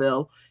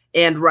Smallville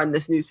and run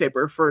this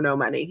newspaper for no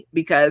money.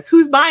 Because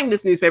who's buying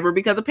this newspaper?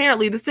 Because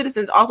apparently the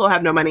citizens also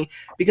have no money,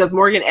 because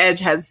Morgan Edge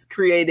has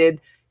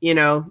created,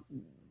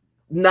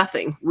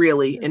 nothing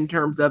really in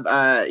terms of,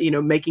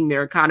 making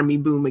their economy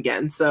boom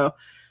again. So,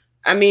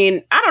 I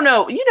mean, I don't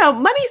know,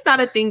 money's not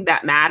a thing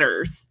that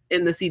matters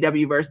in the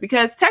CW verse,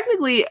 because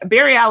technically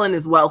Barry Allen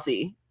is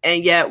wealthy.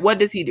 And yet what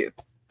does he do?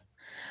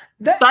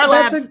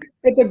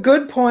 It's a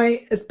good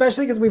point,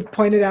 especially because we've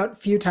pointed out a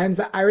few times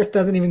that Iris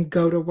doesn't even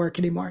go to work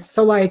anymore.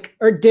 So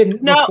or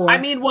didn't before. I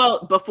mean,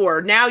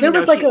 before. Now, she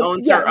owns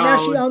her own. Now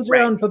she owns her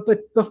own, but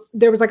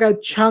there was like a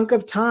chunk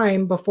of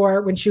time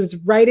before when she was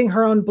writing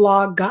her own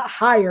blog, got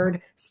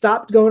hired,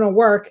 stopped going to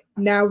work,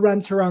 now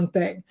runs her own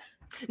thing.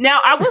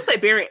 Now, I will say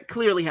Barry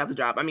clearly has a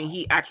job. I mean,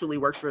 he actually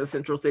works for the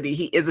Central City.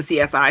 He is a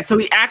CSI. So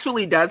he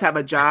actually does have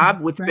a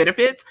job with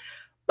benefits.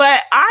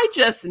 But I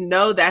just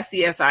know that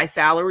CSI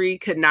salary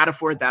could not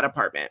afford that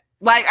apartment.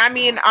 Like, I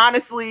mean,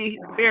 honestly,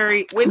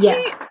 Barry, when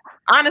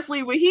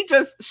he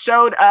just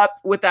showed up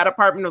with that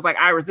apartment, was like,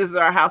 Iris, this is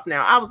our house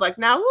now. I was like,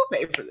 now who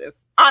paid for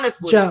this?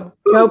 Honestly. Joe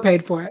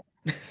paid for it.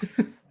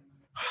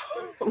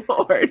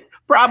 Lord,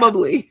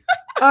 probably.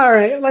 All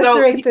right, let's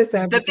rate this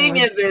episode. The thing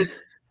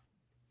is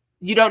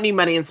you don't need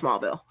money in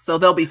Smallville, so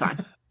they'll be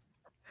fine.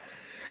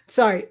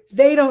 Sorry,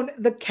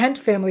 the Kent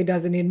family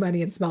doesn't need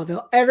money in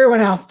Smallville.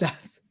 Everyone else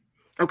does.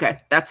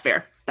 Okay, that's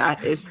fair.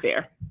 That is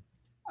fair.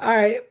 All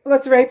right,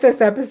 let's rate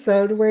this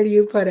episode. Where do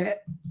you put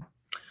it?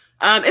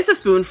 It's a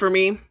spoon for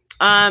me.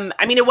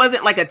 I mean, it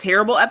wasn't like a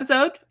terrible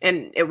episode,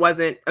 and it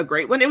wasn't a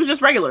great one. It was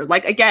just regular.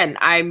 Like, again,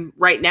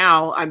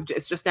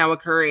 it's just now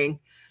occurring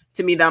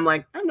to me that I'm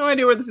like, I have no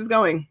idea where this is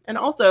going. And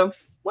also,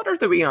 what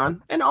earth are we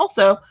on? And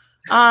also,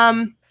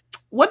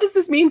 what does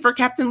this mean for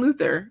Captain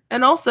Luthor?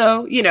 And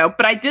also,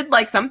 but I did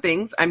like some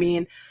things. I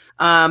mean,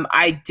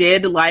 I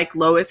did like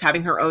Lois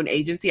having her own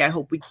agency. I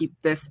hope we keep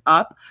this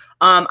up.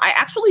 I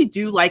actually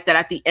do like that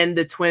at the end,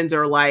 the twins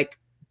are like,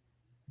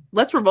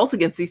 let's revolt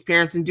against these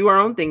parents and do our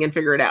own thing and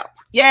figure it out.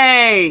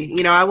 Yay.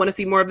 I want to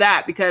see more of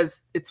that,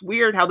 because it's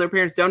weird how their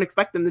parents don't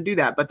expect them to do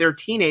that, but they're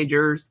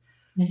teenagers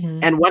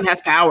and one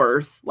has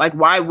powers. Like,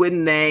 why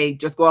wouldn't they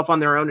just go off on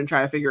their own and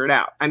try to figure it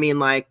out? I mean,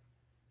 like,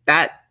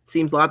 that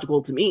seems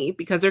logical to me,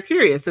 because they're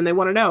curious and they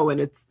want to know.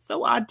 And it's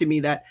so odd to me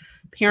that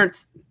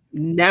parents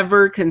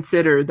never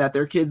consider that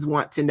their kids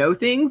want to know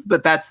things,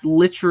 but that's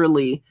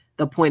literally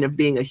the point of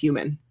being a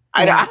human.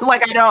 Yeah.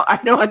 I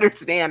don't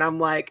understand. I'm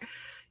like,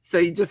 so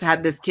you just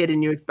had this kid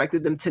and you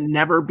expected them to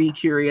never be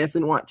curious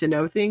and want to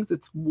know things.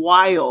 It's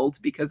wild,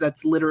 because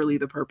that's literally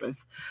the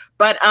purpose.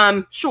 But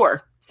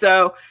sure.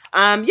 So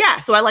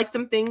so I like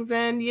some things,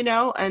 and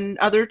and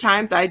other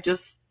times I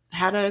just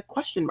had a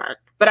question mark.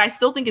 But I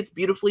still think it's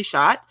beautifully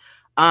shot.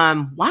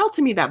 Wild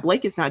to me that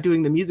Blake is not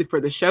doing the music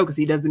for the show, because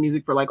he does the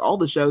music for like all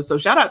the shows. So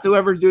shout out to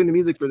whoever's doing the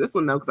music for this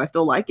one, though, because I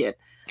still like it.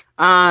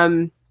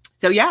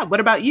 So yeah, what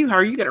about you? How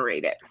are you going to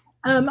rate it?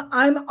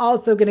 I'm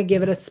also going to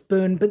give it a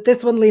spoon, but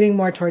this one leaning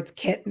more towards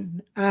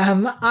kitten.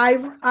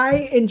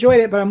 I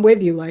enjoyed it, but I'm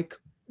with you. Like,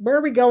 where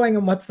are we going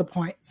and what's the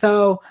point?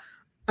 So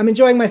I'm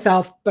enjoying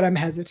myself, but I'm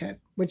hesitant,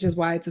 which is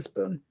why it's a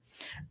spoon.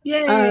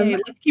 Yay!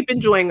 Let's keep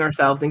enjoying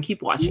ourselves and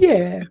keep watching.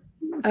 Yeah.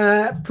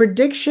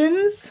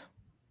 Predictions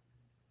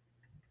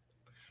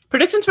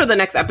for the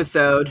next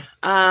episode.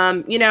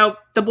 The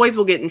boys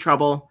will get in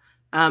trouble.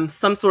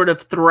 Some sort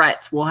of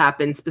threat will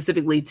happen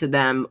specifically to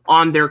them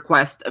on their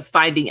quest of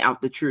finding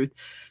out the truth,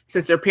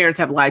 since their parents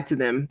have lied to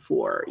them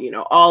for,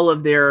 all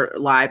of their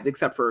lives,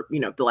 except for,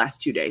 the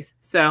last 2 days.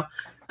 So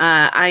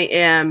I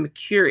am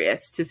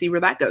curious to see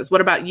where that goes.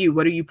 What about you?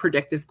 What do you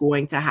predict is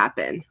going to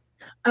happen?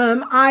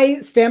 I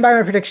stand by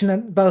my prediction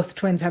that both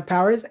twins have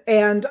powers,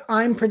 and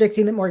I'm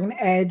predicting that Morgan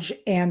Edge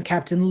and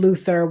Captain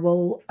Luthor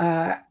will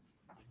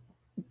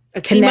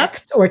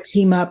connect or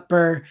team up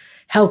or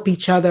help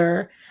each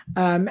other.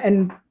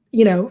 And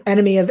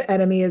enemy of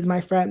enemy is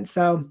my friend.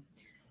 So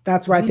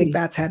that's where I think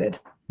that's headed.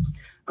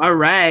 All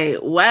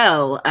right.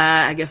 Well,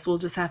 I guess we'll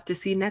just have to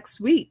see next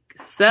week.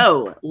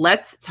 So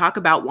let's talk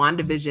about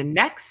WandaVision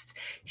next.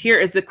 Here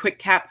is the quick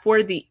cap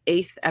for the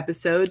 8th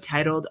episode,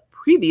 titled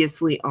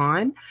Previously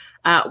On.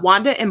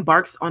 Wanda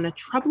embarks on a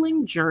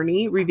troubling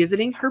journey,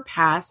 revisiting her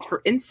past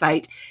for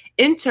insight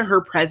into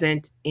her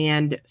present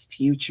and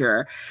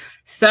future.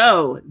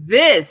 So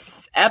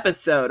this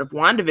episode of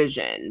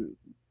WandaVision,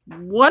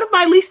 one of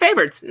my least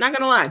favorites, not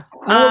gonna lie.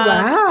 Oh,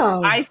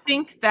 wow. I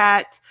think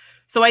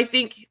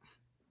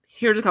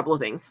here's a couple of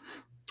things.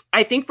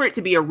 I think for it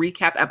to be a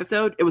recap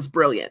episode, it was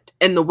brilliant.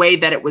 And the way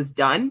that it was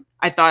done,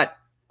 I thought,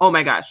 oh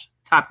my gosh,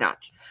 top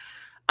notch.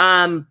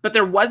 But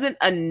there wasn't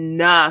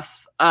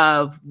enough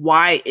of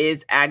why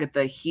is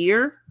Agatha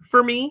here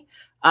for me.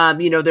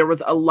 There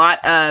was a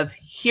lot of,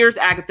 here's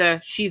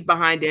Agatha, she's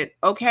behind it.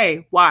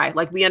 Okay, why?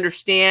 Like, we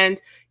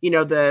understand,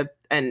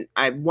 and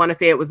I want to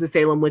say it was the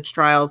Salem witch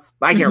trials.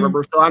 I can't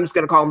remember, so I'm just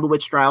going to call them the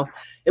witch trials.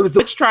 It was the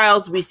witch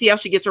trials. We see how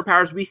she gets her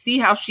powers. We see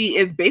how she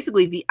is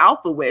basically the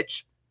alpha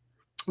witch,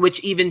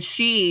 which even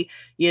she,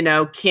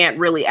 can't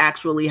really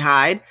actually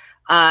hide.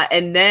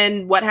 And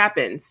then what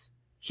happens?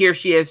 here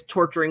she is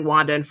torturing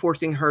Wanda and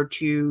forcing her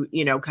to,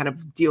 you know, kind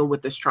of deal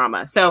with this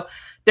trauma. So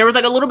there was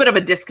like a little bit of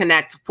a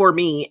disconnect for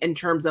me in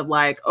terms of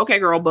like, okay,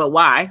 girl, but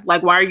why?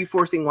 Like, why are you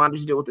forcing Wanda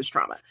to deal with this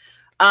trauma?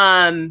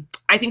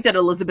 I think that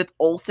Elizabeth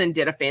Olsen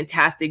did a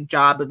fantastic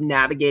job of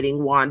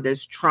navigating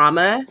Wanda's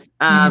trauma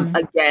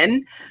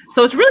again.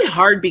 So it's really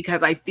hard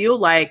because I feel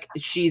like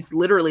she's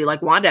literally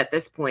like Wanda at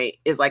this point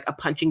is like a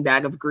punching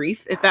bag of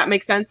grief, if that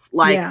makes sense.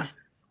 Like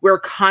we're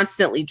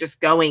constantly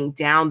just going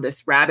down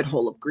this rabbit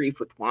hole of grief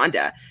with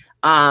Wanda.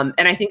 And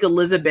I think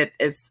Elizabeth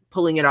is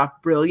pulling it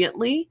off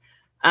brilliantly.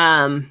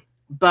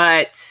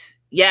 But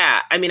yeah,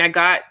 I mean, I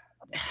got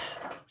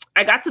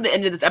to the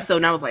end of this episode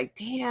and I was like,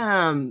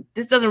 damn,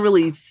 this doesn't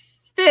really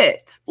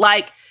fit.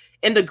 Like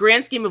in the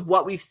grand scheme of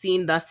what we've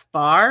seen thus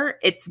far,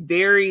 it's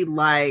very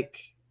like,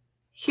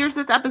 here's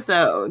this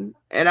episode.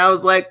 And I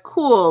was like,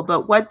 cool,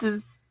 but why?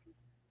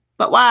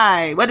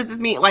 What does this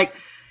mean? Like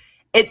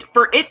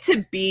for it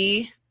to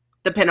be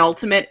the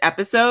penultimate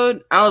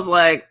episode, I was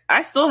like,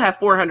 I still have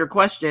 400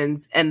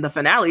 questions and the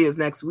finale is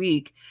next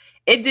week.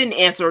 It didn't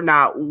answer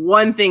not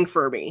one thing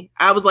for me.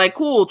 I was like,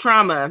 cool,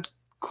 trauma,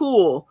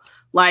 cool.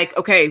 Like,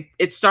 okay,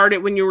 it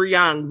started when you were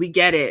young. We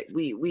get it.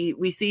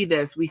 We see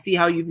this. We see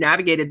how you've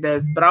navigated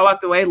this. But I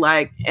walked away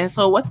like, and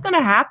so what's going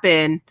to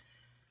happen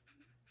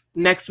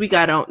next week?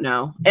 I don't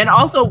know. And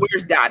also,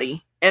 where's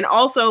Daddy? And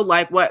also,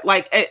 like, what,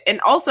 like,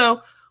 and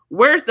also,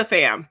 where's the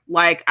fam?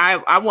 Like,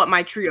 I want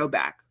my trio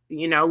back.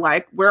 You know,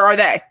 like, where are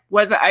they?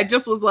 I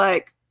just was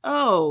like,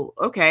 oh,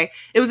 okay.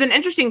 It was an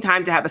interesting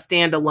time to have a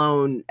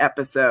standalone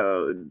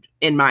episode,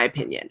 in my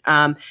opinion.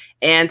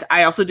 And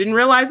I also didn't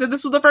realize that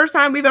this was the first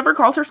time we've ever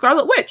called her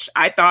Scarlet Witch.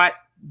 I thought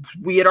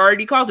we had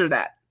already called her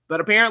that.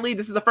 But apparently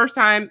this is the first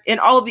time in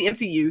all of the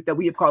MCU that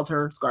we have called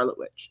her Scarlet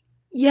Witch.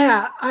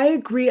 Yeah, I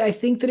agree. I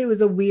think that it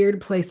was a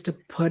weird place to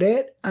put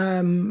it.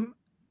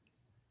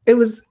 It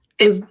was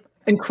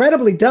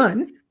incredibly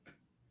done.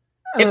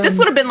 If this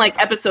would have been like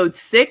episode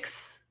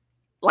 6,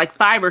 like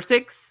 5 or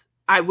 6,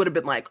 I would have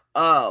been like,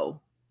 oh,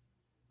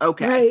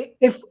 okay. Right.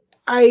 If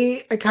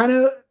I kind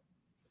of,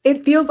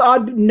 it feels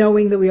odd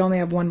knowing that we only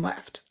have one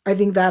left. I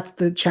think that's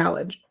the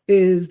challenge,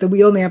 is that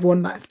we only have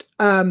one left.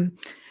 I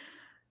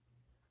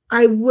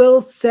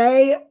will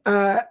say,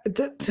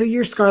 to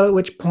your Scarlet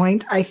Witch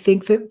point, I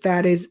think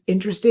that is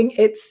interesting.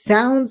 It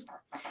sounds,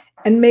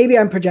 and maybe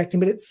I'm projecting,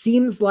 but it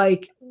seems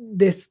like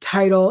this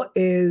title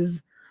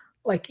is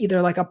like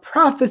either like a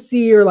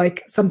prophecy or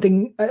like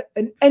something,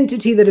 an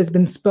entity that has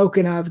been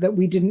spoken of that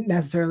we didn't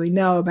necessarily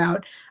know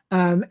about.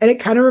 And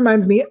it kind of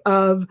reminds me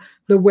of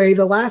the way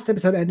the last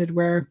episode ended,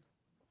 where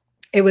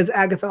it was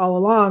Agatha all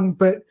along.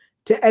 But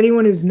to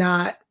anyone who's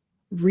not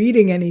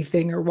reading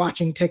anything or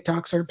watching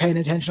TikToks or paying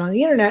attention on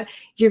the internet,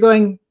 you're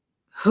going,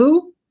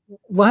 who,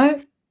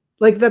 what?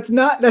 Like, that's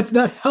not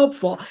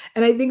helpful.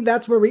 And I think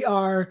that's where we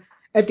are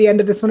at the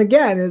end of this one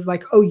again, is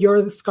like, oh,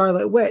 you're the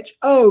Scarlet Witch.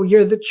 Oh,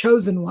 you're the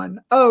chosen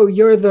one. Oh,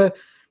 you're the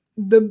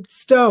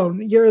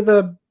stone. You're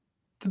the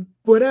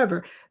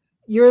whatever.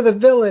 You're the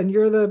villain.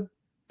 You're the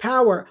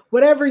power.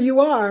 Whatever you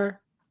are,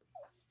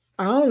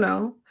 I don't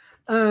know.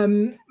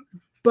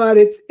 But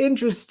it's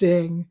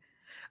interesting.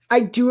 I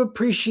do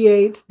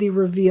appreciate the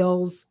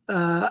reveals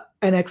and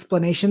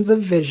explanations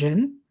of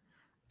Vision.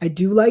 I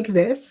do like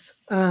this.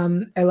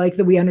 I like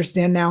that we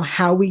understand now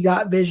how we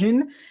got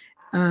Vision.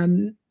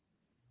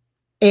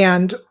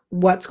 And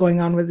what's going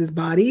on with his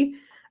body.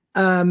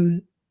 Yeah,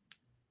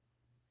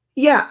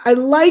 I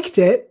liked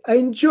it. I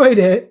enjoyed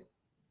it.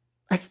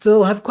 I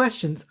still have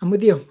questions. I'm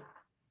with you.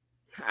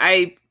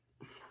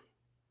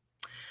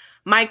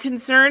 My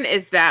concern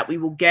is that we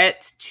will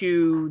get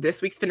to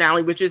this week's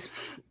finale, which is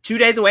 2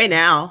 days away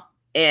now,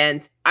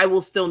 and I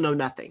will still know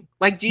nothing.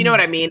 Like, do you know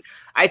what I mean?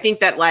 I think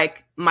that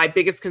like my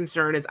biggest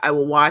concern is I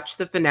will watch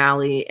the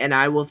finale and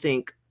I will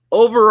think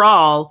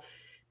overall,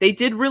 they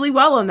did really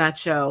well on that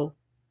show.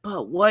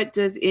 But what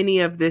does any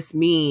of this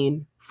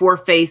mean for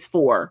phase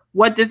 4?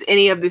 What does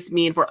any of this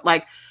mean for,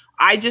 like,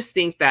 I just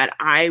think that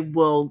I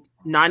will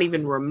not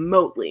even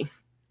remotely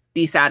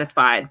be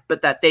satisfied,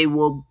 but that they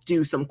will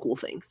do some cool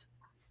things.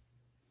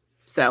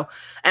 So,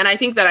 and I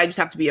think that I just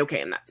have to be okay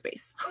in that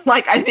space.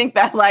 Like, I think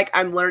that like,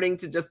 I'm learning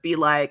to just be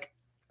like,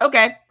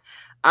 okay.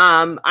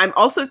 I'm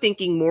also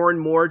thinking more and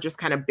more just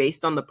kind of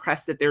based on the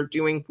press that they're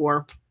doing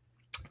for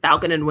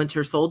Falcon and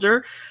Winter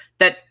Soldier,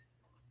 that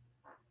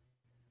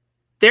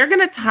they're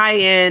going to tie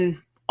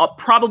in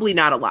probably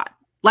not a lot.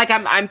 Like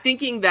I'm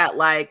thinking that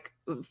like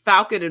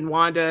Falcon and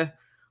Wanda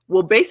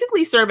will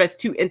basically serve as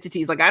two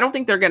entities. Like I don't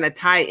think they're going to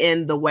tie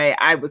in the way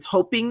I was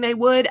hoping they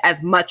would,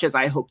 as much as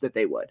I hope that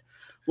they would.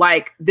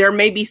 Like there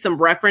may be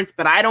some reference,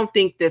 but I don't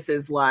think this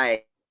is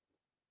like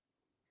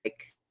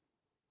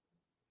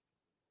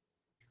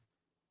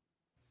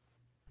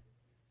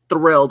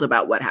thrilled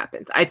about what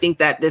happens. I think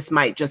that this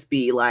might just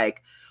be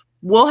like,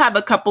 we'll have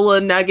a couple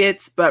of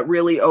nuggets, but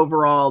really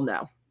overall,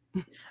 no.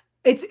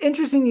 It's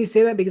interesting you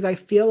say that, because I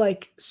feel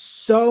like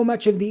so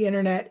much of the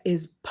internet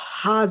is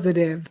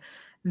positive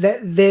that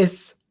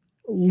this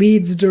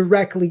leads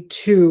directly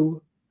to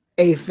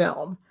a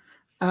film.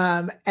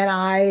 And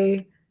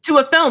I To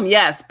a film,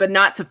 yes, but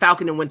not to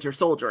Falcon and Winter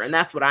Soldier, and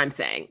that's what I'm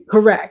saying.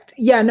 Correct.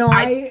 Yeah, no,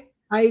 I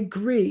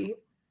agree.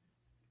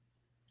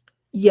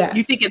 Yes.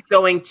 You think it's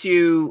going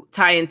to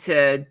tie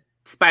into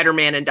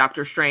Spider-Man and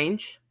Doctor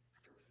Strange?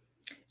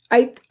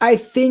 I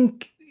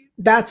think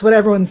that's what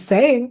everyone's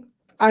saying.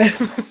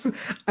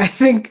 I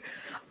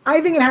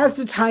I think it has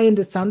to tie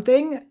into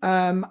something.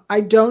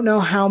 I don't know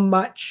how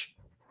much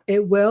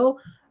it will.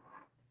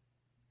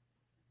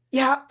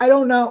 Yeah, I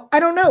don't know.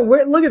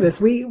 Look at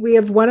this. We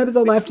have one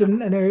episode left,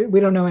 and we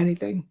don't know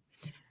anything.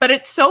 But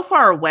it's so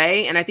far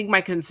away, and I think my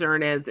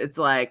concern is it's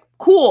like,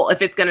 cool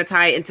if it's going to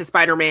tie into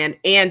Spider-Man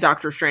and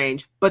Doctor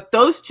Strange, but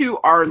those two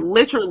are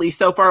literally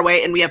so far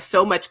away, and we have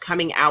so much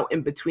coming out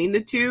in between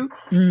the two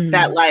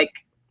that,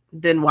 like,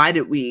 then why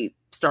did we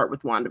start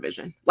with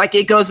WandaVision? Like,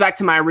 it goes back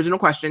to my original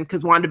question,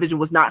 because WandaVision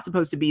was not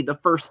supposed to be the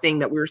first thing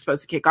that we were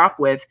supposed to kick off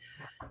with.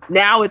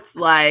 Now it's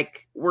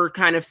like we're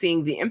kind of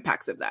seeing the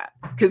impacts of that,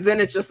 because then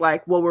it's just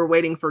like, well, we're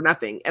waiting for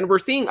nothing, and we're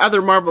seeing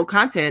other Marvel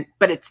content,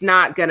 but it's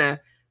not going to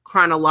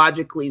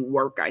chronologically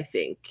work, I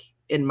think,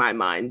 in my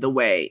mind, the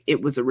way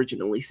it was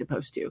originally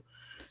supposed to.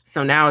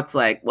 So now it's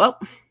like, well,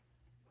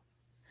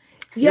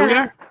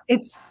 yeah,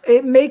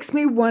 it makes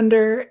me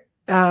wonder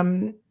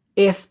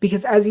if,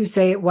 because as you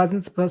say, it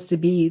wasn't supposed to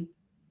be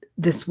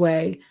this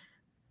way,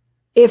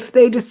 if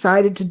they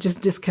decided to just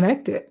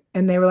disconnect it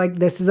and they were like,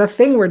 this is a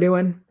thing we're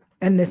doing,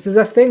 and this is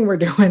a thing we're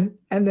doing,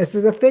 and this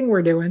is a thing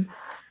we're doing.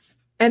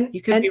 And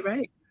you could be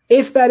right.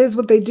 If that is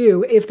what they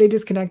do, if they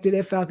disconnect it,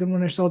 if Falcon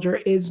Winter Soldier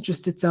is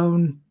just its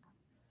own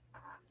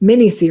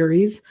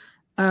miniseries,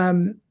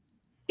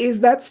 is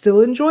that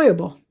still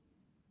enjoyable?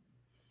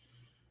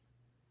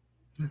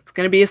 It's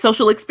going to be a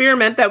social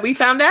experiment that we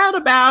found out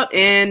about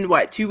in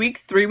 2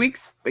 weeks, 3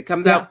 weeks. It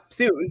comes out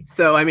soon.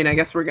 So, I mean, I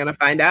guess we're going to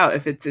find out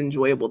if it's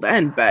enjoyable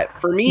then. But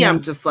for me,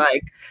 I'm just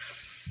like,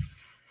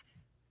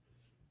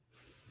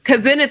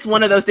 because then it's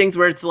one of those things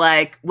where it's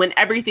like, when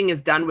everything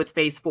is done with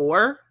phase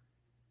 4,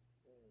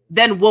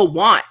 then we'll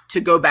want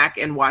to go back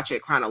and watch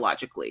it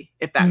chronologically,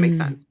 if that makes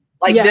sense.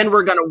 Like, then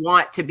we're going to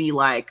want to be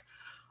like,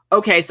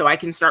 okay, so I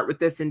can start with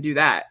this and do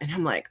that. And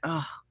I'm like,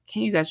 oh,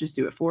 can you guys just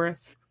do it for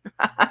us?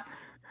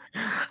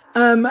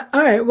 All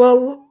right.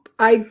 Well,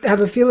 I have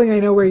a feeling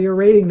I know where you're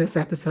rating this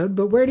episode,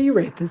 but where do you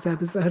rate this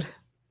episode?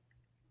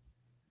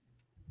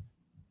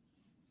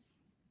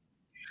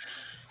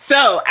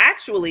 So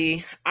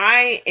actually,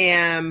 I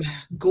am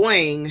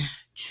going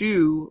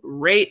to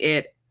rate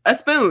it a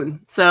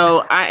spoon.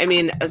 So I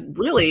mean,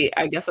 really,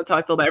 I guess that's how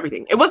I feel about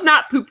everything. It was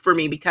not poop for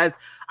me, because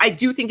I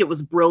do think it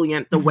was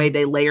brilliant the way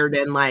they layered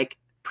in, like,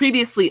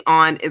 previously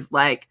on is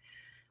like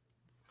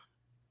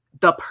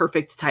the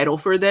perfect title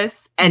for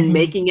this, and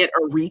making it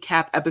a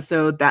recap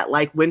episode that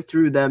like went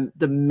through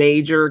the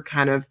major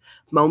kind of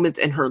moments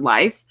in her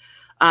life.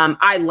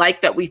 I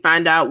like that we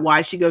find out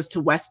why she goes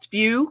to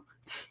Westview,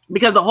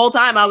 because the whole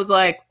time I was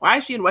like, why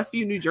is she in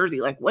Westview, New Jersey?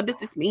 Like, what does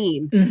this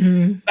mean?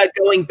 But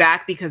going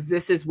back, because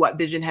this is what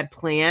Vision had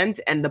planned,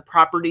 and the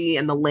property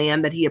and the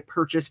land that he had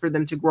purchased for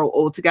them to grow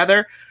old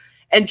together,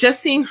 and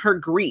just seeing her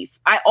grief.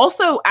 I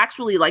also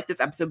actually like this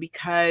episode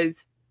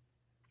because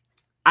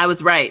I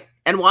was right.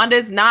 And Wanda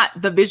is not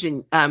the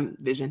Vision.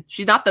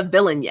 She's not the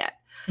villain yet.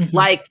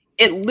 Like,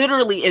 it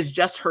literally is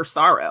just her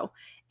sorrow.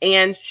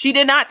 And she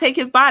did not take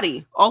his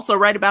body. Also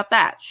right about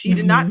that. She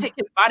did not take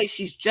his body.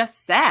 She's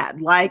just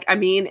sad. Like, I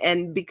mean,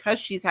 and because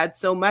she's had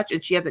so much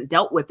and she hasn't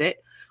dealt with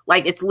it,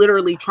 like, it's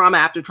literally trauma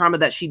after trauma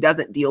that she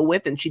doesn't deal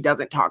with, and she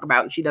doesn't talk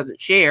about, and she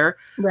doesn't share.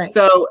 Right.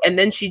 So, and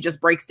then she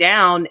just breaks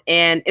down,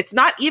 and it's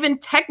not even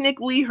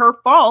technically her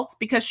fault,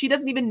 because she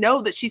doesn't even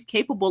know that she's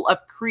capable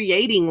of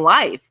creating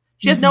life.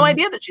 She has no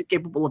idea that she's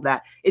capable of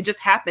that. It just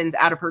happens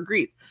out of her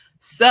grief.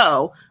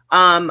 So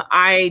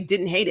I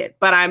didn't hate it,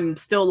 but I'm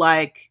still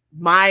like,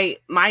 my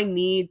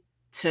need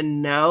to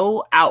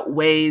know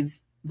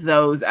outweighs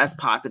those as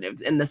positives,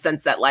 in the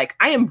sense that, like,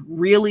 I am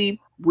really,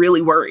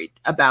 really worried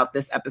about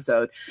this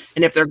episode,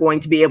 and if they're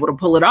going to be able to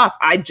pull it off.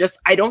 I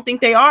don't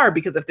think they are,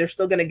 because if they're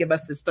still going to give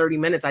us this 30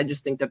 minutes, I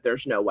just think that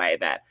there's no way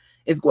that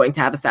is going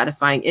to have a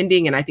satisfying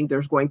ending. And I think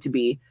there's going to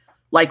be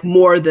like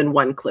more than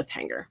one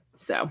cliffhanger.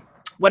 So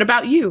what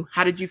about you?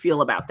 How did you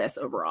feel about this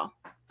overall?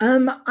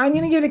 I'm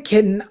going to give it a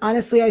kitten.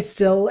 Honestly, I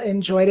still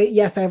enjoyed it.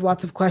 Yes, I have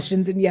lots of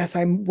questions. And yes,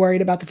 I'm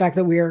worried about the fact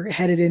that we're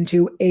headed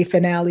into a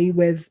finale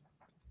with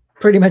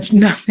pretty much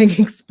nothing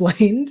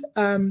explained.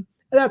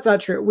 That's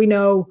not true. We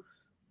know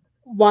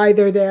why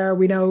they're there.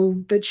 We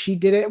know that she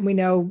did it, and we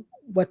know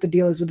what the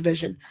deal is with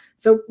Vision.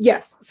 So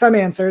yes, some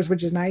answers,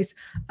 which is nice.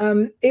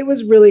 It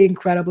was really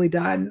incredibly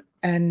done.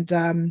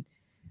 And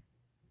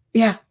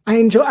yeah,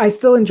 I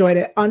still enjoyed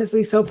it.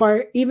 Honestly, so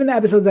far, even the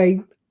episodes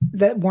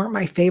that weren't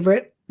my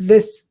favorite,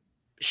 this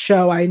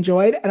show I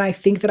enjoyed, and I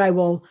think that I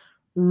will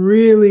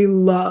really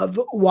love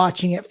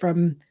watching it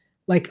from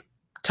like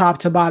top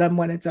to bottom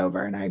when it's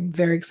over, and I'm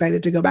very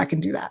excited to go back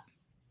and do that.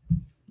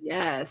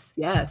 Yes.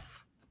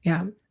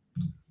 Yeah.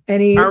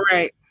 All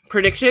right,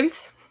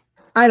 predictions?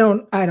 I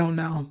don't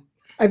know.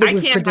 I think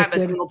I can't have a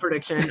single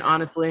prediction,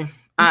 honestly.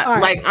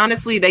 Like,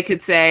 honestly, they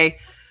could say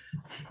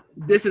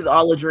this is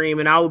all a dream.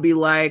 And I will be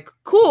like,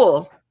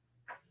 cool.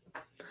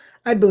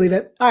 I'd believe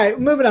it. All right,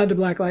 moving on to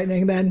Black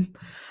Lightning then.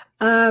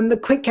 The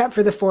quick cap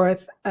for the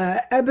fourth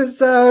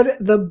episode,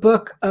 The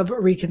Book of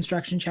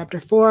Reconstruction, Chapter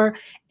 4,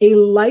 A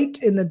Light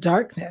in the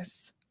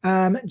Darkness.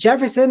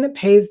 Jefferson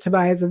pays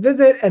Tobias a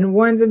visit and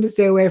warns him to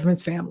stay away from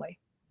his family.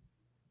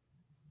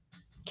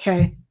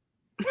 Okay.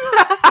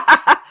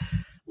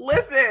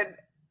 Listen,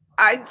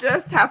 I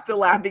just have to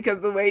laugh because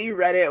the way you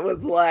read it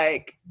was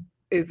like,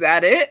 is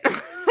that it?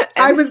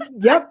 I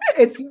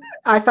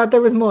thought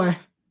there was more.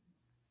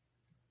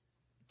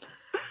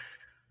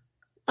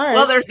 All right.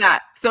 Well, there's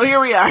that. So here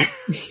we are.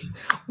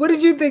 What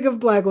did you think of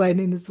Black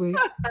Lightning this week?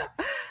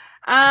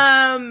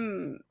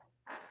 Last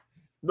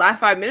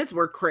 5 minutes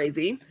were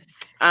crazy.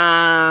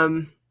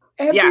 Every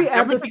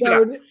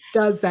episode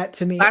does that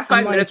to me. Last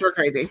 5 minutes were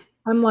crazy.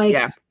 I'm like,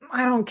 yeah.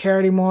 I don't care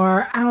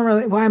anymore.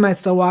 Why am I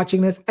still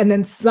watching this? And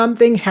then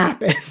something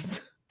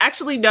happens.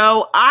 Actually,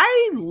 no,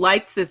 I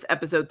liked this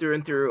episode through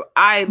and through.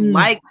 I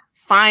liked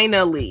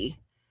finally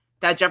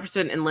that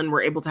Jefferson and Lynn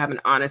were able to have an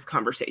honest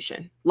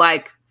conversation.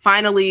 Like,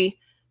 finally,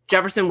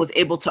 Jefferson was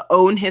able to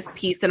own his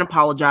piece and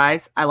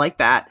apologize. I like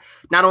that.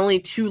 Not only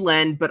to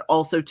Lynn, but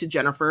also to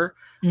Jennifer.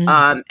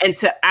 And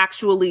to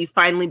actually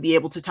finally be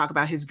able to talk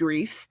about his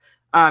grief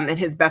and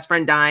his best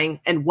friend dying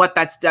and what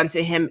that's done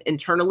to him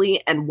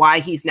internally and why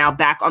he's now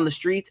back on the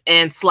streets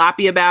and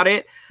sloppy about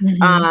it.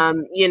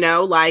 You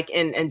know, like,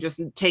 and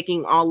just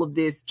taking all of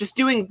this, just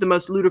doing the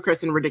most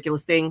ludicrous and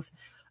ridiculous things.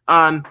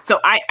 So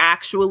I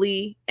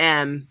actually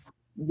am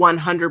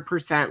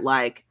 100%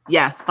 like,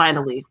 yes,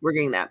 finally, we're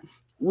getting that.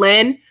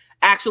 Lynn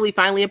actually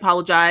finally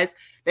apologized.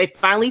 They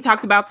finally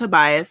talked about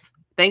Tobias.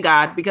 Thank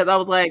God, because I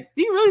was like,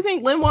 do you really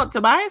think Lynn wants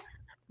Tobias?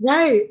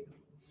 Right.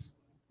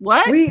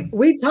 What?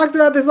 We talked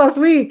about this last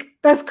week.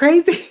 That's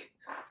crazy.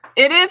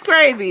 It is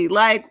crazy.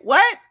 Like,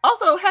 what?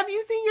 Also, have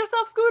you seen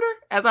yourself, Scooter?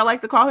 As I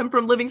like to call him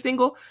from Living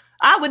Single.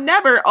 I would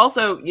never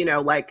also, you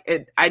know, like,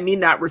 I mean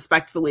that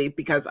respectfully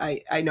because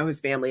I know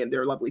his family and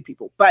they're lovely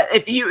people. But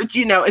if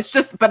you know, it's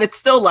just, but it's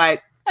still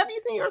like, have you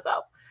seen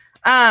yourself?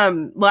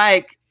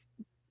 Like,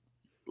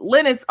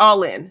 Lynn is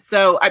all in.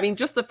 So, I mean,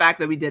 just the fact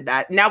that we did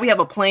that. Now we have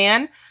a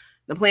plan.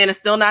 The plan is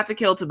still not to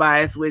kill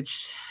Tobias,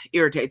 which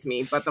irritates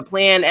me. But the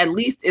plan at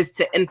least is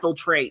to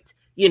infiltrate,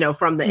 you know,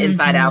 from the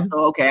inside out.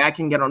 So, okay, I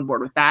can get on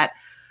board with that.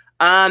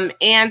 And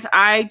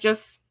I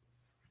just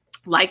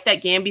like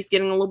that Gamby's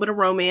getting a little bit of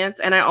romance.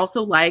 And I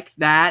also like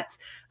that,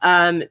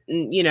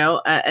 you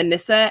know,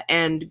 Anissa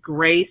and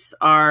Grace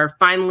are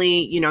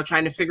finally, you know,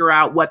 trying to figure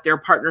out what their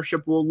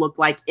partnership will look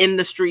like in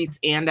the streets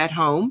and at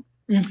home.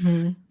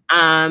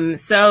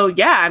 So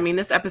yeah, I mean,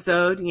 this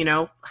episode, you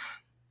know,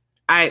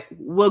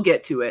 we'll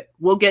get to it.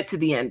 We'll get to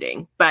the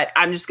ending, but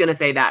I'm just going to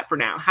say that for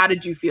now. How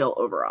did you feel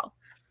overall?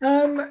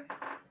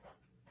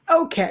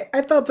 Okay.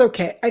 I felt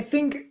okay. I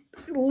think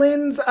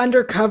Lynn's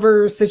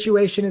undercover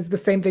situation is the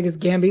same thing as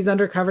Gamby's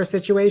undercover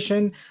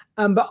situation.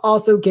 But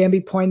also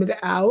Gamby pointed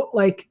out,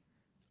 like,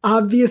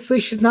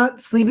 obviously she's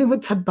not sleeping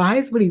with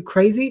Tobias. What are you,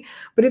 crazy?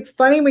 But it's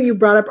funny when you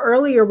brought up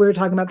earlier, we were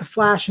talking about the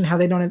Flash and how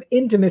they don't have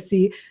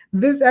intimacy.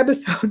 This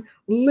episode,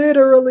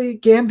 literally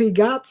Gamby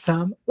got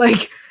some.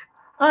 Like,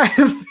 I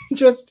am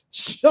just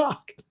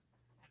shocked.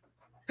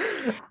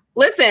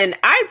 Listen,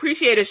 I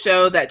appreciate a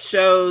show that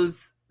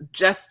shows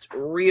just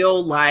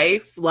real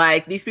life.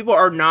 Like, these people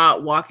are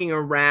not walking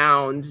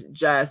around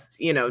just,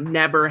 you know,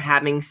 never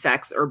having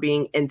sex or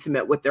being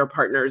intimate with their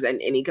partners in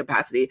any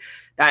capacity.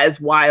 That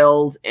is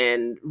wild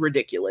and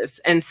ridiculous.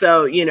 And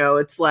so, you know,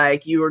 it's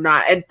like, you are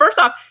not, and first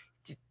off,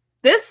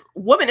 this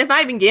woman is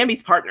not even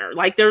Gamby's partner.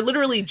 Like, they're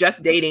literally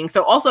just dating.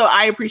 So also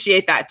I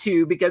appreciate that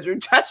too, because you're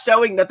just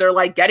showing that they're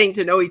like getting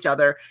to know each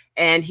other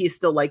and he's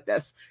still like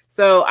this.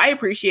 So I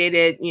appreciate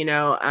it. You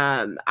know,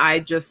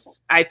 I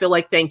feel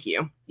like, thank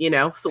you, you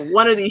know, so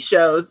one of these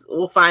shows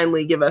will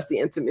finally give us the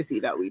intimacy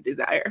that we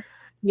desire.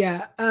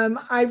 Yeah.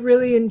 I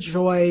really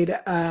enjoyed,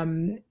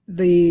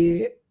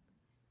 the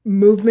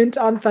movement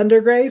on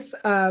Thunder Grace.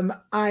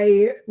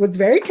 I was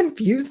very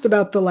confused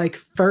about the like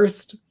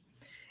first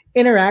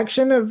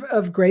interaction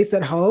of Grace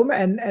at home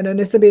and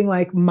Anissa being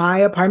like, my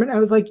apartment. I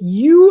was like,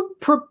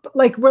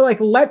 we're like,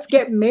 let's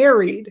get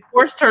married.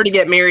 Forced her to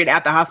get married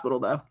at the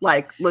hospital though,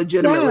 like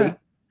legitimately.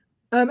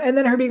 Yeah. And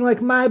then her being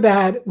like, my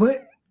bad. What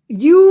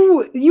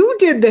you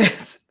did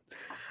this.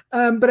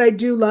 But I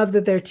do love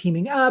that they're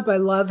teaming up. I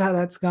love how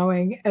that's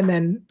going. And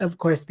then of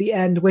course the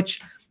end,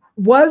 which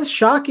was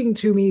shocking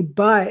to me,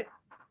 but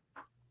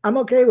I'm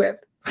okay with.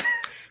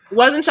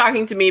 Wasn't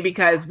shocking to me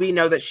because we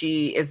know that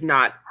she is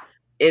not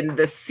in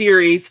the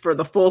series for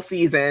the full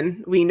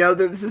season. We know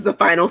that this is the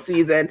final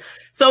season.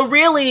 So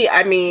really,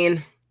 I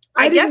mean,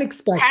 I didn't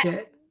expect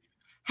it.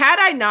 Had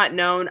I not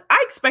known,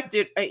 I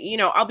expected, you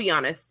know, I'll be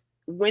honest,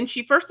 when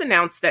she first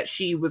announced that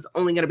she was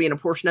only going to be in a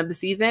portion of the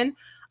season,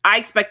 I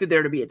expected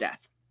there to be a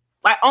death.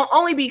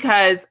 only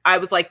because I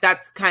was like,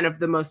 that's kind of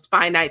the most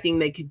finite thing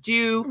they could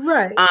do.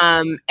 Right.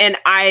 And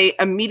I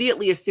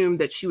immediately assumed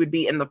that she would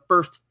be in the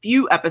first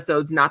few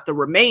episodes, not the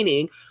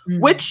remaining,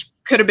 which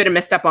could have been a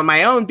misstep on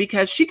my own,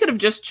 because she could have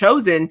just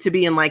chosen to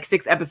be in like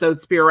 6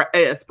 episodes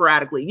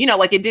sporadically. You know,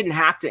 like it didn't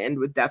have to end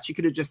with death. She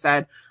could have just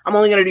said, I'm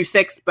only going to do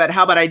 6, but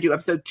how about I do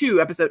episode 2,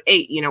 episode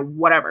 8, you know,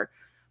 whatever.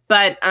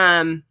 But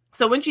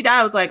so when she died,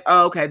 I was like,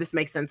 oh, okay, this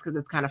makes sense because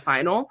it's kind of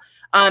final.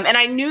 And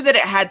I knew that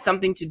it had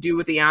something to do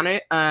with the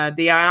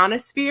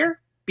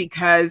ionosphere,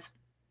 because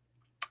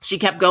she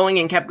kept going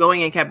and kept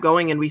going and kept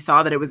going. And we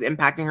saw that it was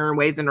impacting her in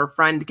ways. And her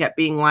friend kept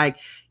being like,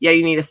 yeah,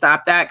 you need to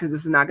stop that because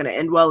this is not going to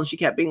end well. And she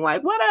kept being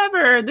like,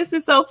 whatever, this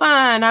is so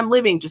fun, I'm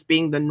living, just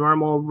being the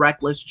normal,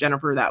 reckless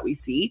Jennifer that we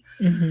see.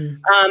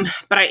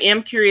 But I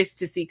am curious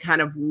to see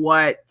kind of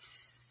what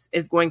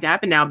is going to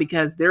happen now,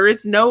 because there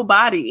is no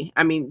body.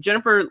 I mean,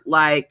 Jennifer,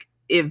 like,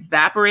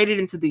 evaporated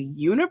into the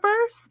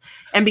universe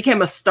and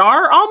became a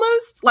star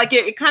almost. Like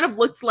it kind of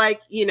looks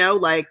like, you know,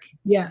 like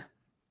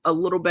a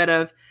little bit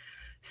of.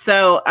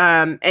 So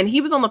and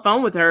he was on the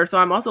phone with her, so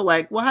I'm also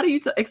like, well, how do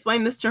you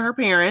explain this to her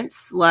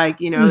parents,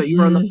 like, you know, that you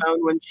were on the phone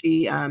when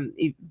she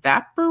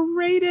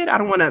evaporated? I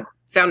don't want to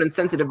sound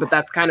insensitive, but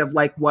that's kind of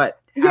like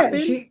what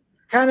happened. She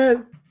kind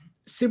of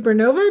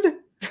supernovaed.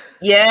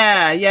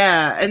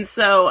 Yeah. And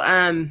so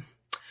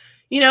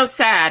you know,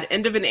 sad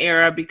end of an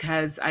era,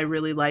 because I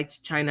really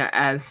liked China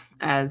as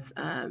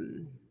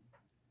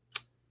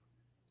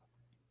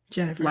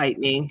Jennifer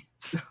Lightning.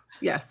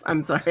 Yes,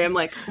 I'm sorry. I'm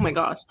like, oh my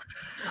gosh.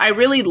 I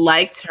really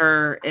liked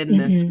her in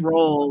this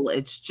role.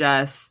 It's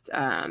just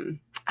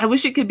I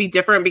wish it could be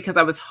different, because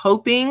I was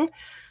hoping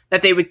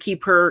that they would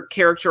keep her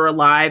character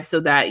alive, so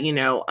that, you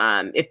know,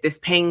 if this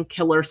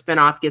Painkiller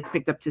spinoff gets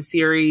picked up to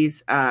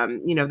series,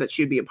 you know, that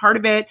she'd be a part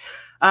of it.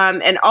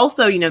 And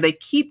also, you know, they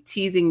keep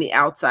teasing the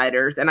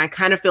Outsiders, and I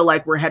kind of feel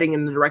like we're heading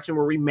in the direction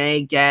where we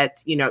may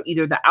get, you know,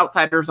 either the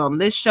Outsiders on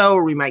this show,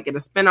 or we might get a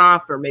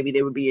spinoff, or maybe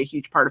they would be a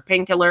huge part of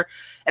Painkiller.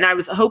 And I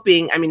was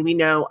hoping, I mean, we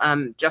know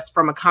just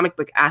from a comic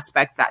book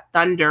aspect that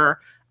Thunder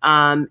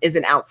is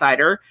an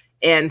outsider.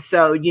 And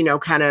so, you know,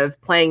 kind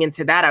of playing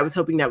into that, I was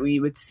hoping that we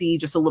would see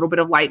just a little bit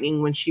of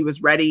Lightning when she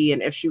was ready,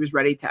 and if she was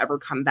ready to ever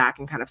come back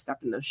and kind of step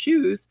in those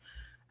shoes.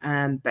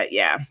 But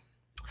yeah,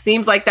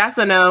 seems like that's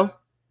a no.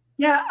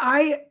 Yeah,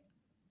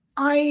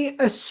 I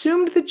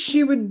assumed that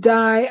she would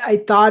die. I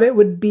thought it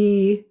would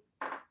be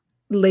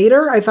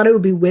later. I thought it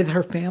would be with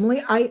her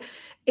family.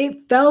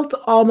 It felt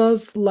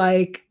almost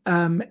like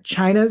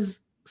China's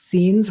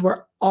scenes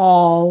were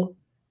all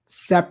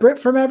separate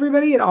from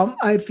everybody.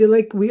 I feel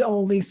like we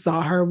only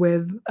saw her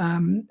with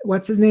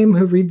what's his name,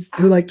 who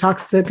like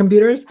talks to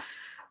computers.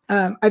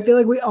 I feel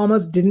like we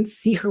almost didn't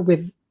see her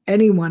with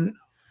anyone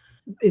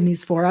in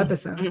these 4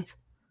 episodes.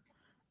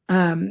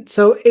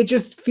 So it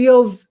just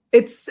feels,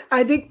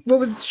 I think what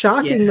was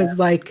shocking was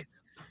like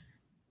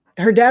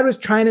her dad was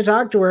trying to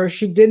talk to her.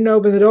 She didn't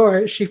open the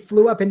door. She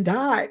flew up and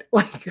died.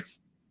 Like,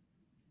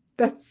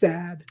 that's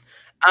sad.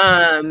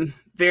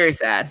 Very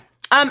sad.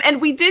 And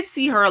we did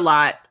see her a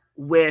lot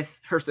with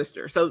her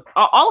sister. So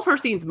all of her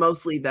scenes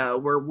mostly, though,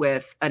 were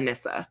with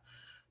Anissa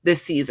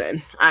this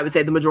season. I would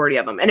say the majority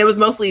of them. And it was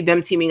mostly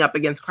them teaming up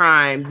against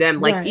crime. Them,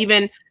 like,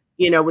 even,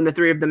 you know, when the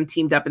 3 of them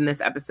teamed up in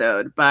this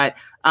episode. But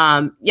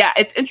yeah,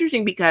 it's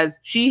interesting because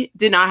she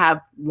did not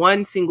have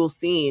one single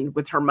scene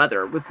with her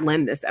mother, with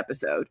Lynn, this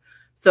episode.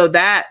 So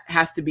that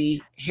has to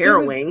be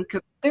harrowing,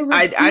 because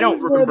I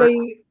don't remember.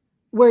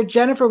 Where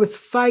Jennifer was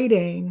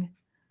fighting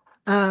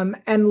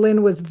and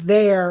Lynn was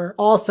there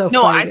also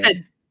fighting. I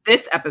said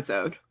this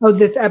episode. Oh,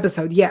 this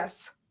episode,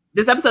 yes.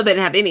 This episode they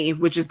didn't have any,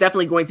 which is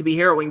definitely going to be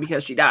harrowing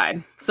because she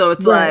died. So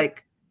it's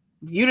like,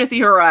 you didn't see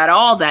her at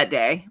all that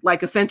day,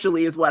 like,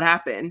 essentially is what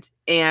happened.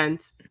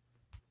 And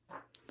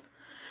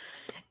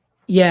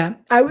yeah,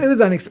 it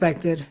was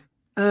unexpected.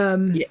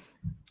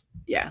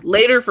 Yeah,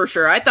 later for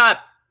sure. I thought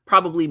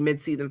probably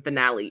mid-season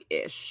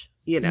finale-ish,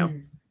 you know.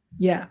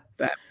 Yeah.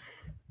 But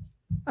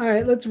all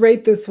right, let's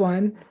rate this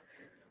one.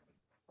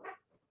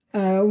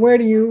 Where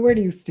do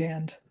you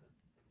stand?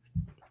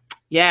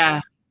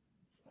 Yeah.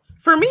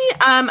 For me,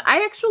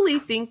 I actually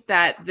think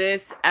that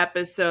this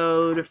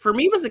episode for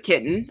me was a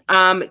kitten,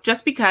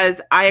 just because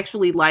I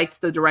actually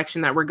liked the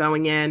direction that we're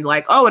going in.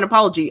 Like, oh, an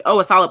apology. Oh,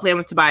 a solid plan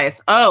with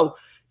Tobias. Oh,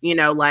 you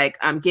know, like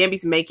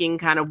Gamby's making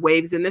kind of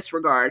waves in this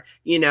regard.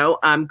 You know,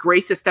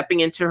 Grace is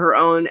stepping into her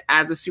own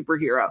as a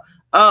superhero.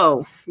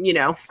 Oh, you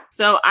know,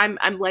 so I'm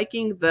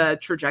liking the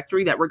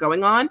trajectory that we're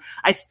going on.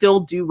 I still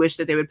do wish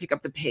that they would pick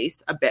up the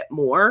pace a bit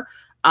more.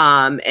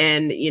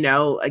 And, you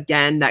know,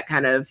 again, that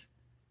kind of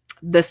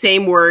the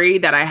same worry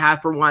that I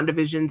have for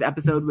WandaVision's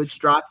episode, which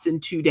drops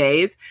in 2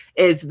 days,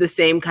 is the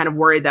same kind of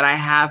worry that I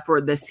have for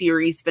the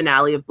series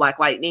finale of Black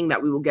Lightning,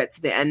 that we will get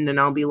to the end and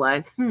I'll be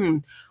like,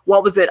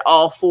 what was it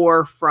all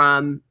for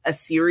from a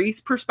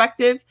series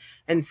perspective?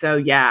 And so,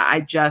 yeah,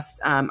 I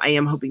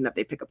am hoping that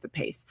they pick up the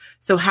pace.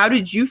 So how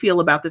did you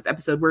feel about this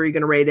episode? Where are you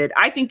going to rate it?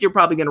 I think you're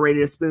probably going to rate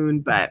it a spoon,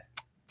 but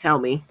tell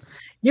me.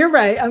 You're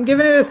right. I'm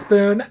giving it a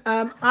spoon.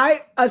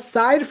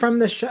 Aside from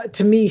the,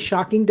 to me,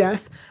 shocking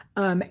death,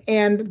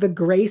 And the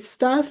Grace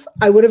stuff,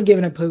 I would have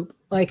given a poop.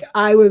 Like,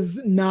 I was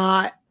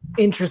not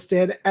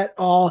interested at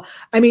all.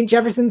 I mean,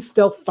 Jefferson's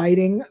still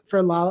fighting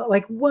for Lala.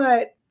 Like,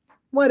 what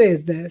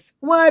is this?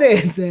 What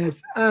is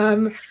this?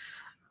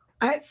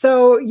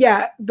 So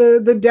yeah,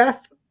 the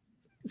death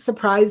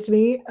surprised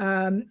me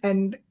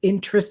and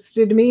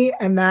interested me,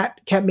 and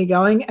that kept me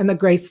going. And the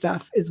Grace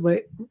stuff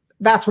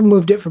that's what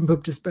moved it from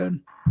poop to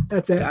spoon.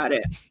 That's it.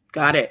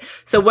 Got it.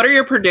 So what are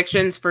your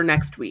predictions for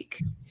next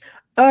week?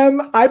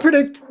 I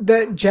predict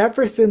that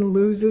Jefferson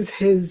loses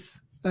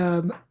his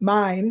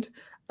mind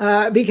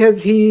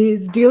because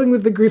he's dealing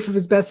with the grief of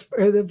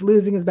of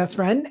losing his best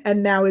friend,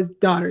 and now his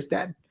daughter's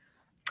dead.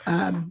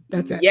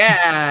 That's it.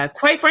 Yeah,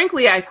 quite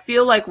frankly, I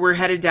feel like we're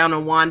headed down a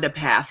Wanda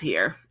path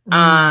here.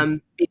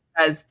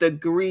 Because the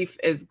grief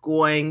is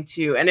going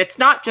to, and it's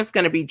not just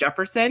going to be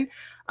Jefferson.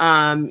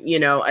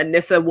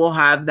 Anissa will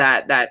have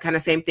that kind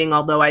of same thing.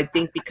 Although I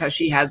think because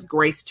she has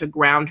Grace to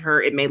ground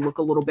her, it may look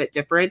a little bit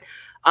different.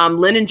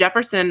 Lynn and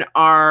Jefferson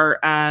are,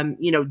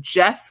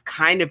 just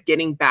kind of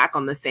getting back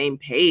on the same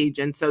page.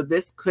 And so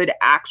this could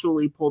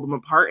actually pull them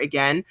apart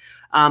again.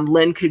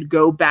 Lynn could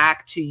go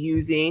back to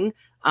using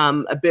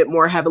a bit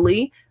more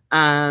heavily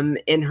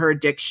in her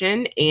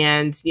addiction.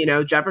 And,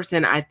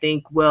 Jefferson, I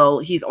think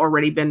he's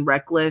already been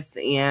reckless.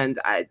 And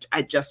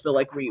I just feel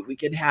like we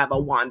could have a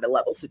Wanda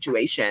level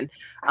situation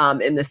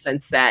in the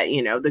sense that,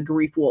 the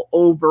grief will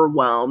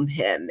overwhelm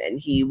him and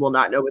he will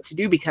not know what to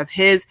do because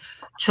his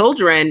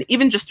children,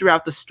 even just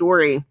throughout the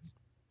story,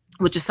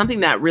 which is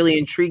something that really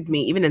intrigued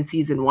me, even in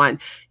season 1,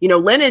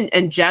 Lynn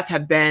and Jeff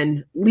have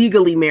been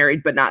legally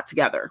married, but not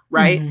together.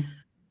 Right. Mm-hmm.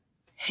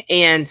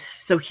 And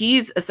so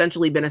he's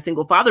essentially been a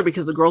single father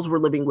because the girls were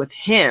living with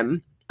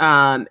him.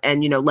 And,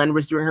 Len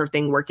was doing her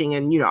thing, working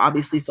and,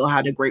 obviously still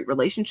had a great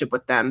relationship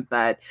with them.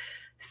 But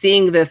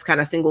seeing this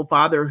kind of single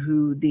father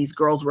who these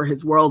girls were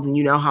his world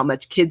and how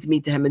much kids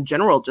mean to him in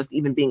general, just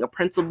even being a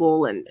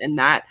principal and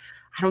that,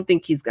 I don't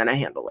think he's going to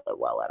handle it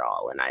well at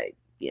all. And I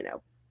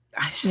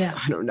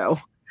don't know.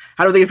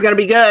 I don't think it's going to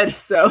be good.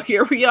 So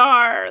here we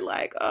are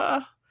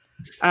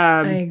I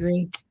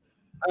agree.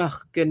 Oh,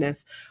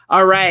 goodness.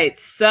 All right.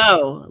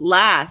 So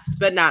last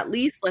but not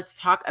least, let's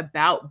talk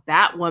about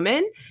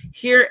Batwoman.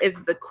 Here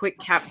is the quick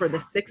cap for the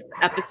 6th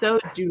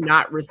episode, Do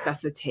Not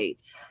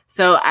Resuscitate.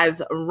 So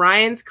as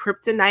Ryan's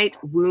kryptonite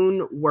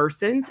wound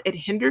worsens, it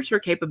hinders her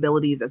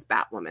capabilities as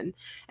Batwoman.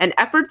 And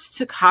efforts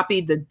to copy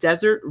the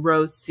Desert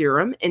Rose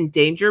Serum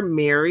endanger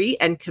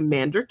Mary and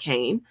Commander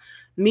Kane.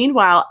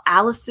 Meanwhile,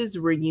 Alice's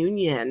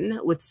reunion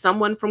with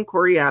someone from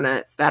Koreana,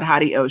 it's that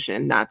hottie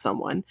Ocean, not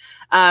someone,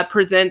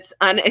 presents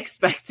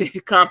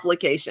unexpected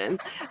complications.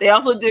 They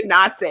also did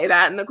not say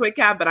that in the quick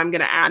cap, but I'm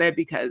going to add it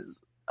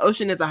because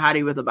Ocean is a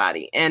hottie with a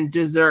body and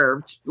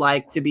deserved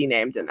to be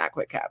named in that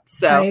quick cap.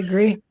 So I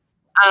agree.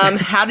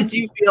 How did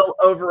you feel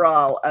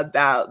overall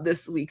about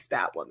this week's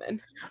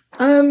Batwoman?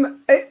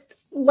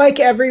 Like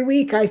every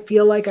week, I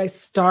feel like I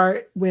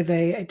start with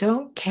I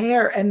don't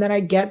care. And then I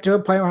get to a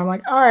point where I'm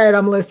like, all right,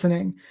 I'm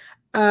listening.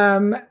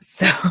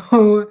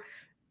 So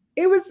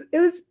it was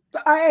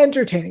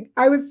entertaining.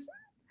 I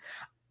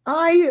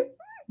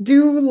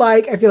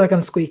feel like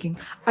I'm squeaking.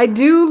 I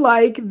do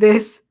like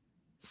this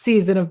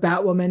season of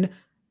Batwoman.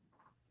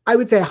 I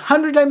would say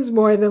 100 times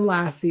more than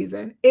last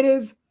season. It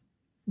is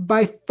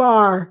by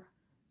far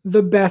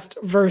the best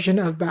version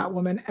of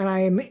Batwoman, and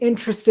I am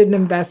interested and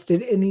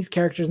invested in these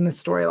characters in the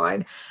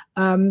storyline.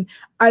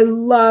 I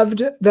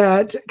loved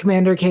that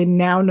Commander Kane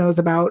now knows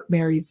about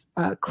Mary's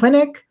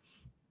clinic.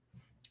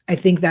 I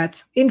think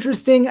that's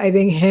interesting. I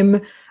think him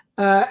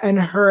and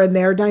her and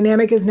their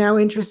dynamic is now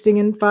interesting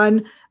and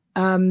fun.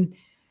 I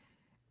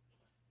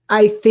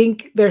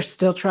think they're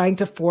still trying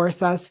to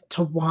force us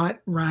to want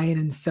Ryan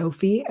and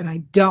Sophie, and I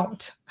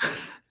don't.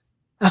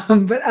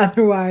 But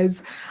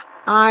otherwise,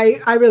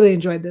 I really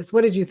enjoyed this.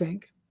 What did you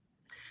think?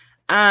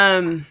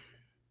 I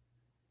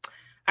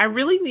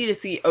really need to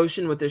see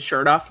Ocean with his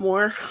shirt off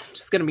more. I'm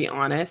just gonna be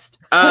honest.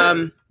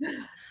 Not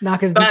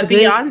gonna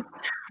disagree. But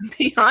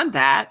beyond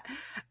that,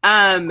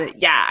 I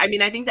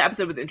mean, I think the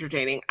episode was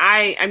entertaining.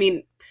 I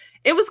mean,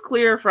 it was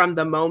clear from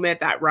the moment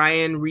that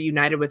Ryan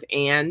reunited with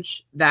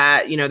Ange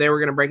that, they were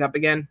gonna break up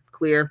again.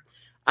 Clear.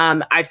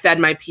 I've said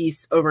my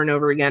piece over and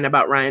over again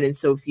about Ryan and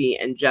Sophie,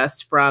 and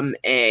just from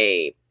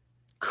a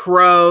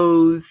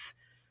Crow's,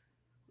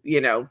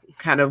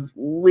 kind of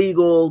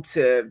legal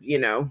to,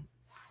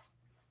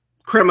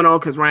 criminal,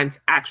 because Ryan's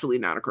actually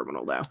not a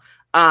criminal though.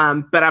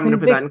 But I'm going to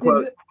put that in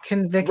quotes.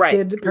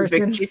 Convicted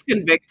person. She's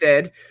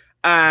convicted.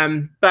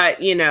 But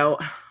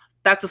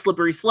that's a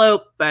slippery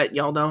slope, but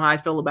y'all know how I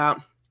feel about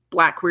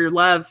Black queer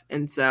love.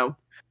 And so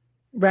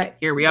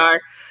here we are.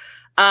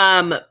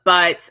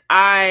 But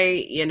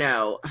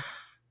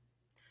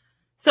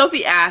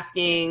Sophie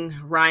asking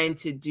Ryan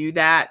to do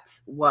that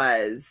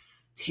was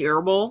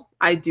terrible.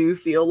 I do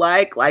feel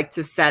like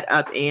to set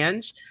up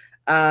Ange.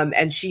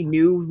 And she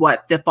knew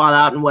what the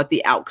fallout and what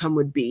the outcome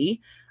would be.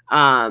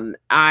 I'm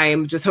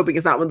just hoping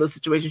it's not one of those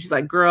situations. She's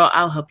like, girl,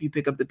 I'll help you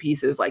pick up the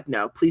pieces. Like,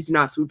 no, please do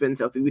not swoop in,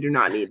 Sophie. We do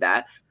not need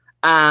that.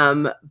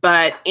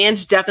 But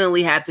Ange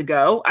definitely had to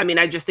go. I mean,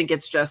 I just think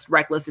it's just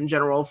reckless in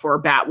general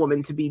for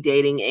Batwoman to be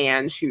dating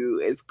Ange, who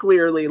is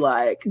clearly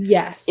like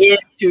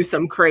into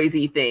some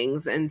crazy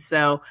things. And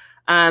so,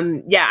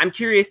 yeah, I'm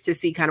curious to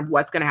see kind of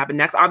what's going to happen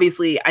next.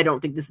 Obviously, I don't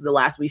think this is the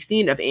last we've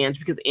seen of Ange,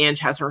 because Ange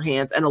has her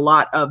hands in a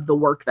lot of the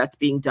work that's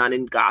being done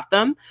in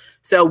Gotham.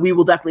 So we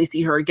will definitely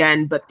see her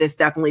again, but this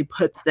definitely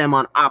puts them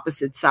on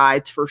opposite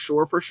sides for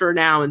sure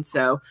now. And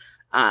so,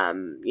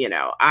 you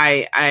know,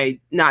 I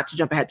not to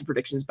jump ahead to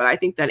predictions, but I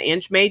think that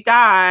Ange may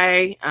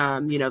die.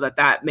 You know,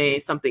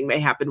 something may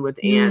happen with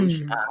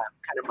Ange,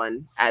 kind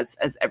of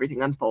as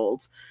everything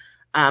unfolds,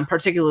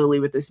 particularly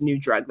with this new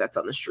drug that's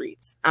on the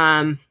streets.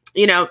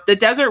 You know, the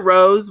Desert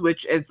Rose,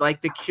 which is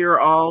like the cure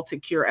all to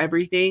cure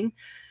everything.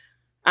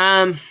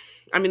 I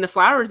mean, the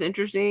flower is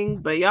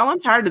interesting, but y'all, I'm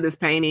tired of this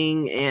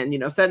painting and, you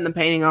know, setting the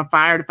painting on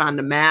fire to find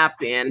a map.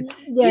 And,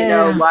 you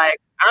know, like,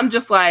 I'm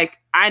just like,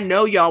 I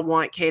know y'all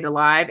want Kate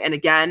alive. And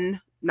again,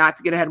 not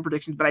to get ahead of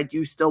predictions, but I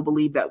do still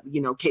believe that, you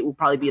know, Kate will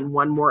probably be in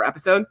one more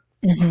episode,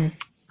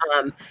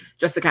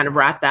 just to kind of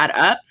wrap that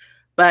up.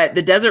 But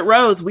the Desert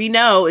Rose, we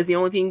know, is the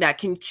only thing that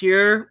can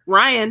cure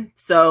Ryan.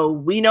 So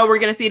we know we're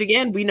going to see it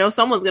again. We know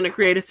someone's going to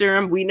create a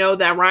serum. We know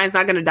that Ryan's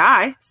not going to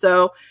die.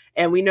 So,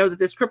 and we know that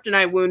this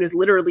kryptonite wound is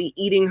literally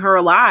eating her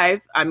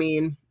alive. I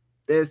mean,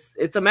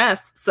 it's a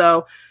mess.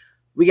 So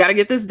we got to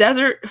get this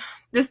Desert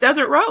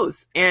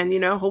Rose. And, you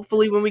know,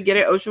 hopefully when we get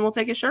it, Ocean will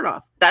take his shirt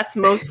off. That's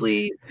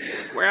mostly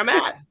where I'm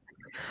at.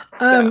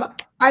 So.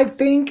 I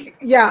think,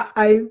 yeah,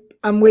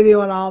 I'm with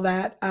you on all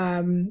that.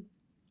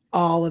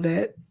 All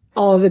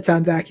of it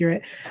sounds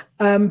accurate.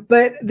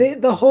 But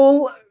the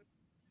whole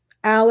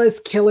Alice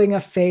killing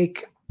a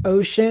fake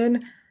Ocean.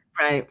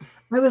 Right.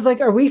 I was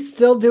like, are we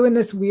still doing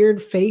this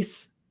weird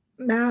face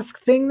mask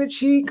thing that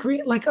she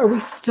created? Like, are we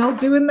still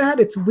doing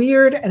that? It's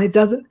weird. And it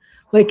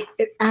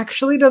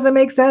actually doesn't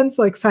make sense.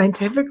 Like,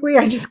 scientifically,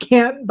 I just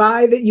can't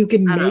buy that you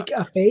can make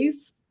a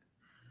face.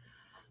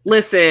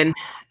 Listen,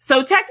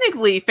 so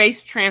technically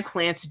face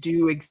transplants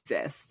do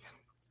exist.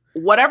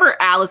 Whatever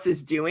Alice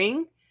is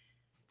doing,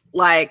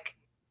 like,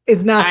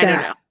 is not I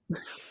don't know.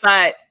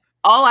 But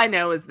all I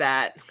know is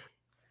that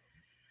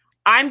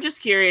I'm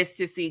just curious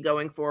to see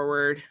going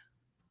forward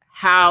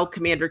how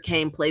Commander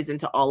Kane plays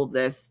into all of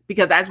this.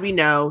 Because as we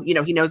know, you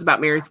know, he knows about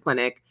Mary's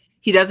clinic.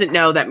 He doesn't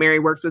know that Mary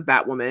works with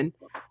Batwoman.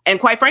 And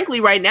quite frankly,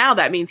 right now,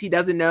 that means he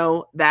doesn't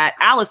know that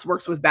Alice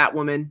works with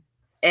Batwoman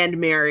and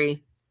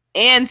Mary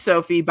and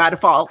Sophie by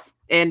default,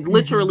 and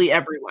literally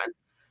everyone.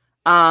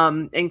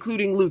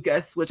 Including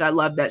Lucas, which I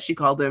love that she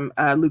called him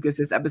Lucas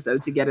this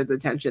episode to get his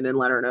attention and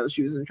let her know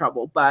she was in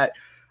trouble. But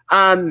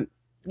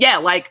yeah,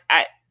 like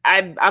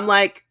I'm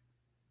like,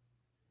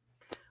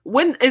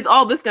 when is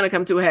all this going to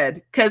come to a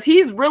head? Because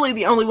he's really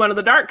the only one in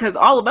the dark, because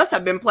all of us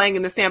have been playing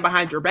in the sand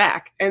behind your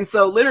back. And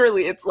so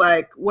literally it's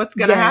like, what's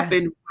going to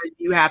happen when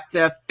you have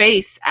to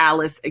face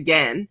Alice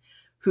again,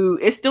 who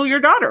is still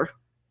your daughter?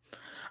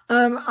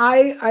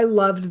 I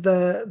loved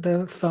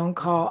the phone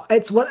call.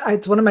 It's one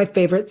of my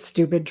favorite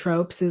stupid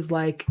tropes is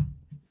like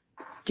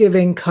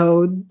giving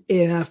code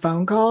in a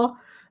phone call.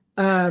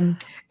 And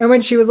when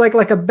she was like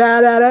a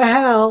bat out of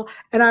hell,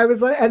 and I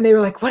was like, and they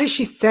were like, what is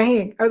she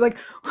saying? I was like,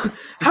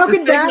 how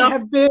could that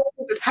have been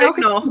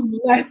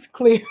less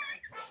clear?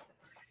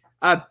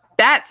 A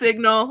bat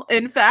signal,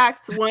 in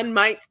fact, one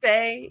might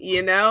say,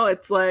 you know,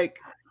 it's like,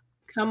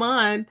 come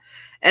on.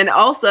 And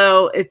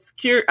also it's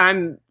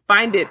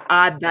find it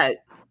odd that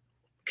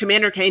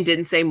Commander Kane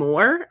didn't say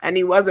more, and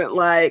he wasn't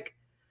like,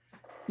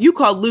 you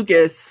called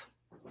Lucas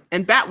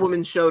and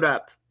Batwoman showed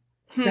up.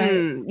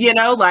 Right. You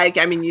know, like,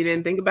 I mean, you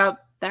didn't think about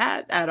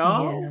that at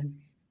all. Yeah.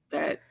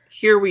 But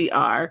here we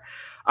are.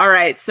 All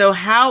right. So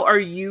how are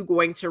you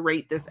going to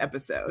rate this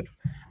episode?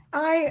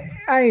 I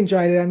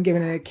enjoyed it. I'm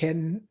giving it a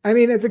kitten. I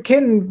mean, it's a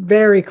kitten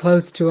very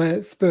close to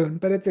a spoon,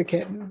 but it's a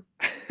kitten.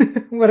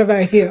 What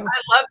about you?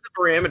 I love the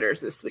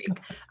parameters this week.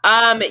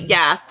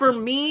 Yeah, for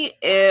me,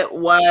 it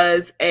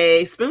was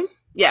a spoon.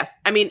 Yeah,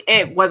 I mean,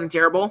 it wasn't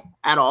terrible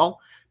at all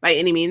by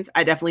any means.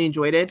 I definitely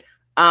enjoyed it.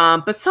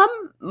 But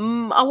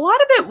a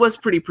lot of it was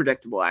pretty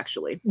predictable,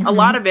 actually. A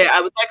lot of it, I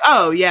was like,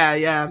 oh,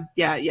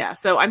 yeah.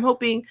 So I'm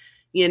hoping,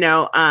 you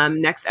know,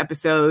 next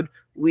episode,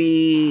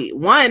 we,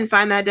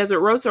 find that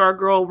Desert Rose so our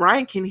girl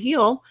Ryan can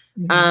heal,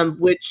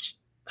 which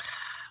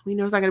we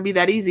know is not going to be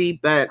that easy,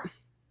 but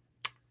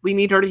we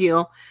need her to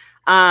heal.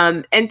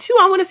 And 2,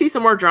 I want to see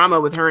some more drama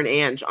with her and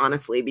Ange,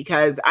 honestly,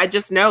 because I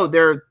just know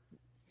their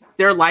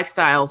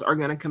lifestyles are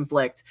going to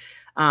conflict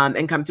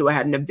and come to a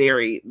head in a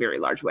very, very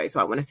large way. So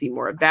I want to see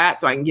more of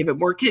that so I can give it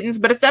more kittens.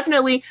 But it's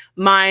definitely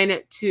mine,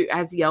 to,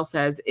 as Yale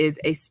says, is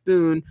a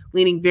spoon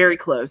leaning very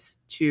close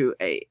to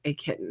a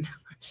kitten,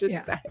 I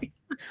should say.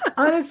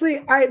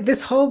 Honestly,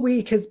 this whole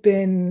week has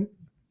been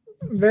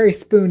very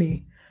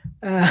spoony.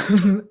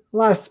 A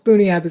lot of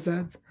spoony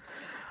episodes.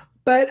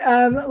 But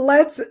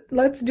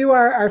let's do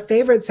our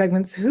favorite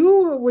segments.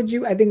 Who would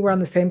you, I think we're on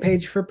the same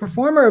page for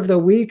Performer of the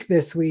Week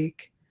this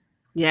week.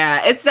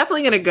 Yeah, it's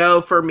definitely going to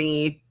go for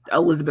me,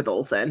 Elizabeth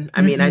Olsen.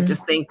 I mean, I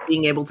just think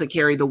being able to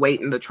carry the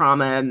weight and the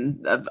trauma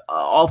and of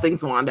all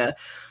things Wanda,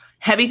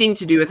 heavy thing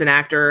to do as an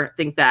actor.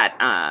 Think that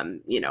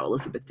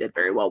Elizabeth did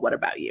very well. What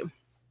about you?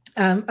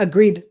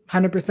 Agreed,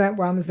 100%.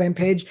 We're on the same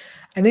page.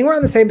 I think we're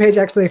on the same page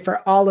actually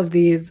for all of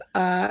these.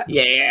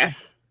 Yeah.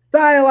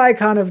 Style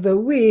icon of the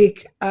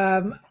week.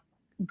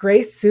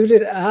 Grace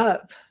suited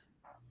up.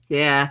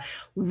 Yeah.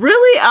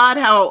 Really odd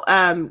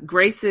how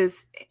Grace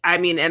is,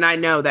 and I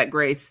know that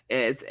Grace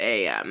is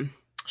a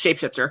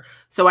shapeshifter.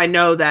 So I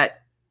know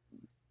that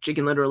she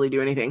can literally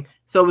do anything.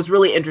 So it was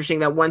really interesting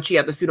that once she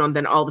had the suit on,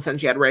 then all of a sudden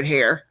she had red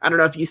hair. I don't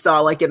know if you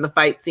saw like in the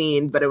fight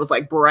scene, but it was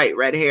like bright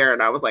red hair.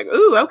 And I was like,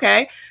 ooh,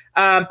 okay.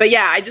 But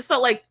yeah, I just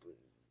felt like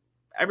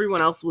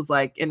everyone else was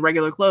like in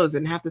regular clothes,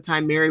 and half the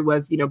time Mary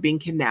was, being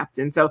kidnapped.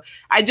 And so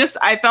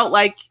I felt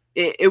like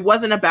it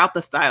wasn't about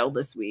the style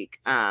this week.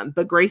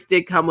 But Grace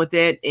did come with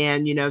it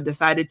and,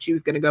 decided she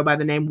was going to go by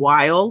the name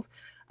Wild.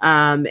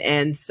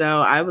 And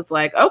so I was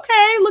like,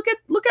 okay, look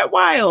at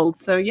Wild.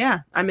 So yeah,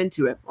 I'm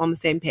into it, on the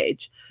same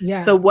page.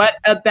 Yeah. So what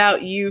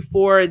about you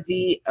for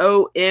the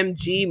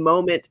OMG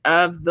moment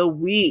of the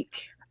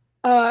week?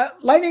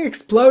 Lightning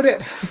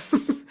exploded.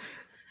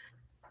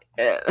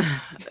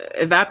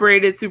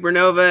 Evaporated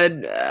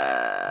supernova.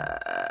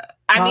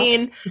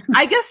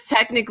 I guess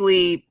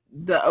technically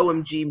the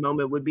OMG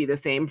moment would be the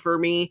same for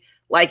me.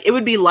 Like it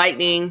would be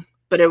lightning,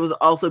 but it would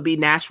also be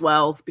Nash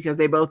Wells, because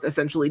they both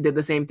essentially did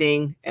the same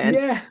thing. And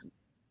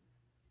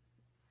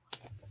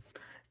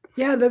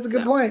yeah, that's a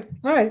good point.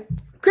 All right,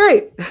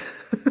 great.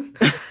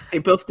 They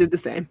both did the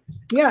same.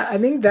 Yeah, I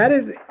think that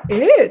is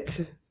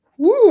it.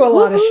 Woo, a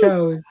lot of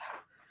shows.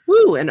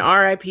 Woo, and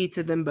RIP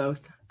to them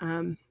both.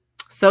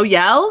 So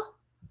Yell,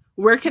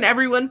 where can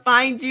everyone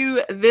find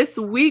you this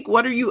week?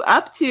 What are you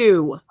up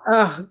to?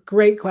 Oh,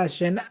 great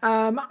question.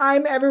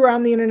 I'm everywhere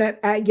on the internet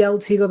at Yell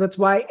Teagle. That's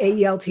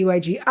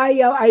YAELTYGIL.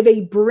 I have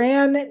a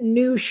brand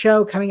new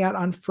show coming out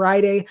on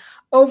Friday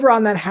over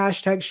on that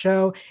hashtag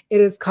show.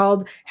 It is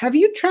called Have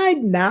You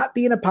Tried Not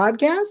Being a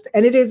Podcast?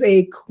 And it is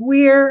a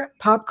queer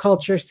pop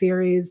culture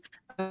series.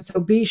 So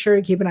be sure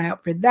to keep an eye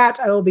out for that.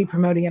 I will be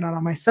promoting it on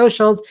all my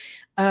socials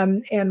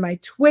and my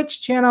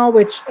Twitch channel,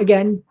 which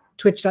again,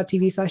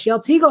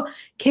 twitch.tv/YellTeagle.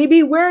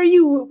 KB, where are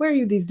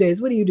you these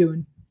days? What are you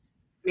doing?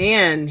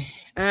 Man,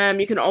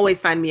 you can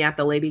always find me at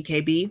the Lady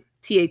KB,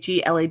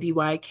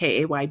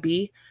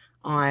 TheLadyKayb,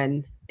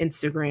 on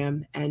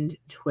Instagram and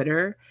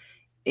Twitter.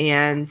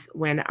 And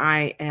when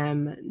I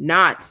am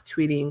not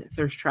tweeting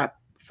thirst trap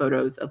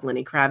photos of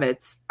Lenny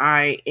Kravitz,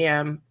 I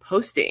am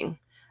posting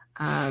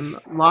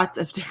lots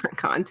of different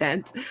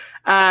content.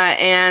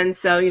 And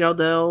so,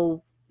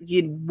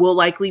 you will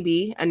likely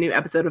be a new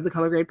episode of the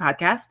Color Grade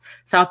podcast.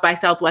 South by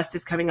Southwest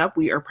is coming up.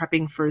 We are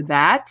prepping for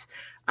that.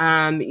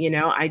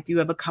 I do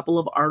have a couple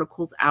of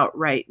articles out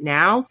right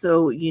now.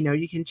 So,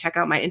 you can check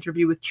out my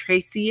interview with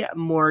Tracy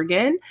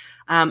Morgan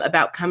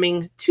about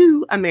coming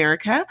to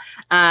America.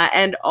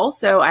 And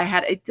also I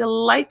had a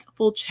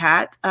delightful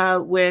chat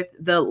with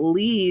the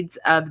leads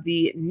of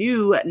the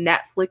new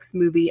Netflix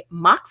movie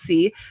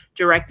Moxie,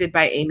 directed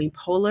by Amy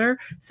Poehler.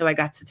 So I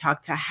got to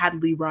talk to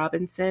Hadley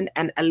Robinson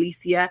and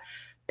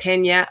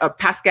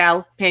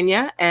Pascal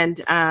Pena,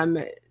 and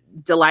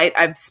delight.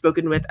 I've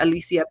spoken with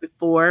Alicia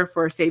before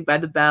for Saved by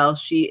the Bell.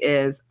 She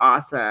is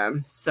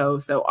awesome.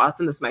 So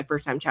awesome. This is my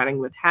first time chatting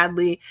with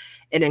Hadley,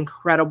 an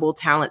incredible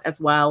talent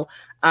as well.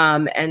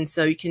 And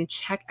so you can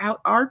check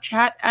out our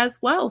chat as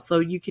well.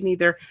 So you can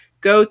either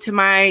go to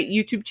my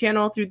YouTube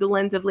channel through the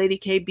lens of Lady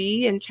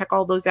KB and check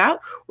all those out,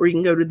 or you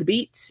can go to The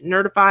Beat,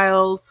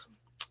 Nerdophiles,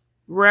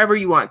 wherever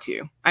you want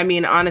to.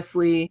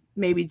 Honestly,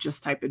 maybe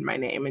just type in my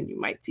name and you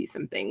might see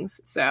some things.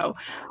 So,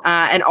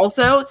 and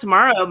also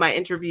tomorrow, my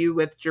interview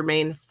with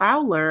Jermaine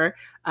Fowler,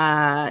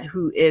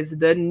 who is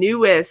the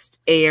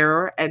newest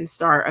heir and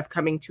star of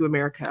Coming to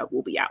America,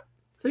 will be out.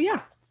 So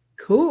yeah.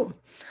 Cool.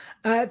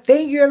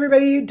 Thank you,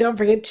 everybody. Don't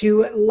forget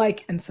to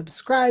like and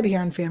subscribe here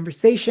on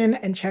Fanversation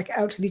and check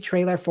out the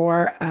trailer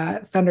for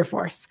Thunder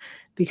Force,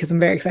 because I'm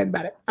very excited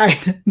about it. All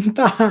right.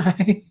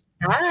 Bye.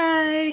 Bye.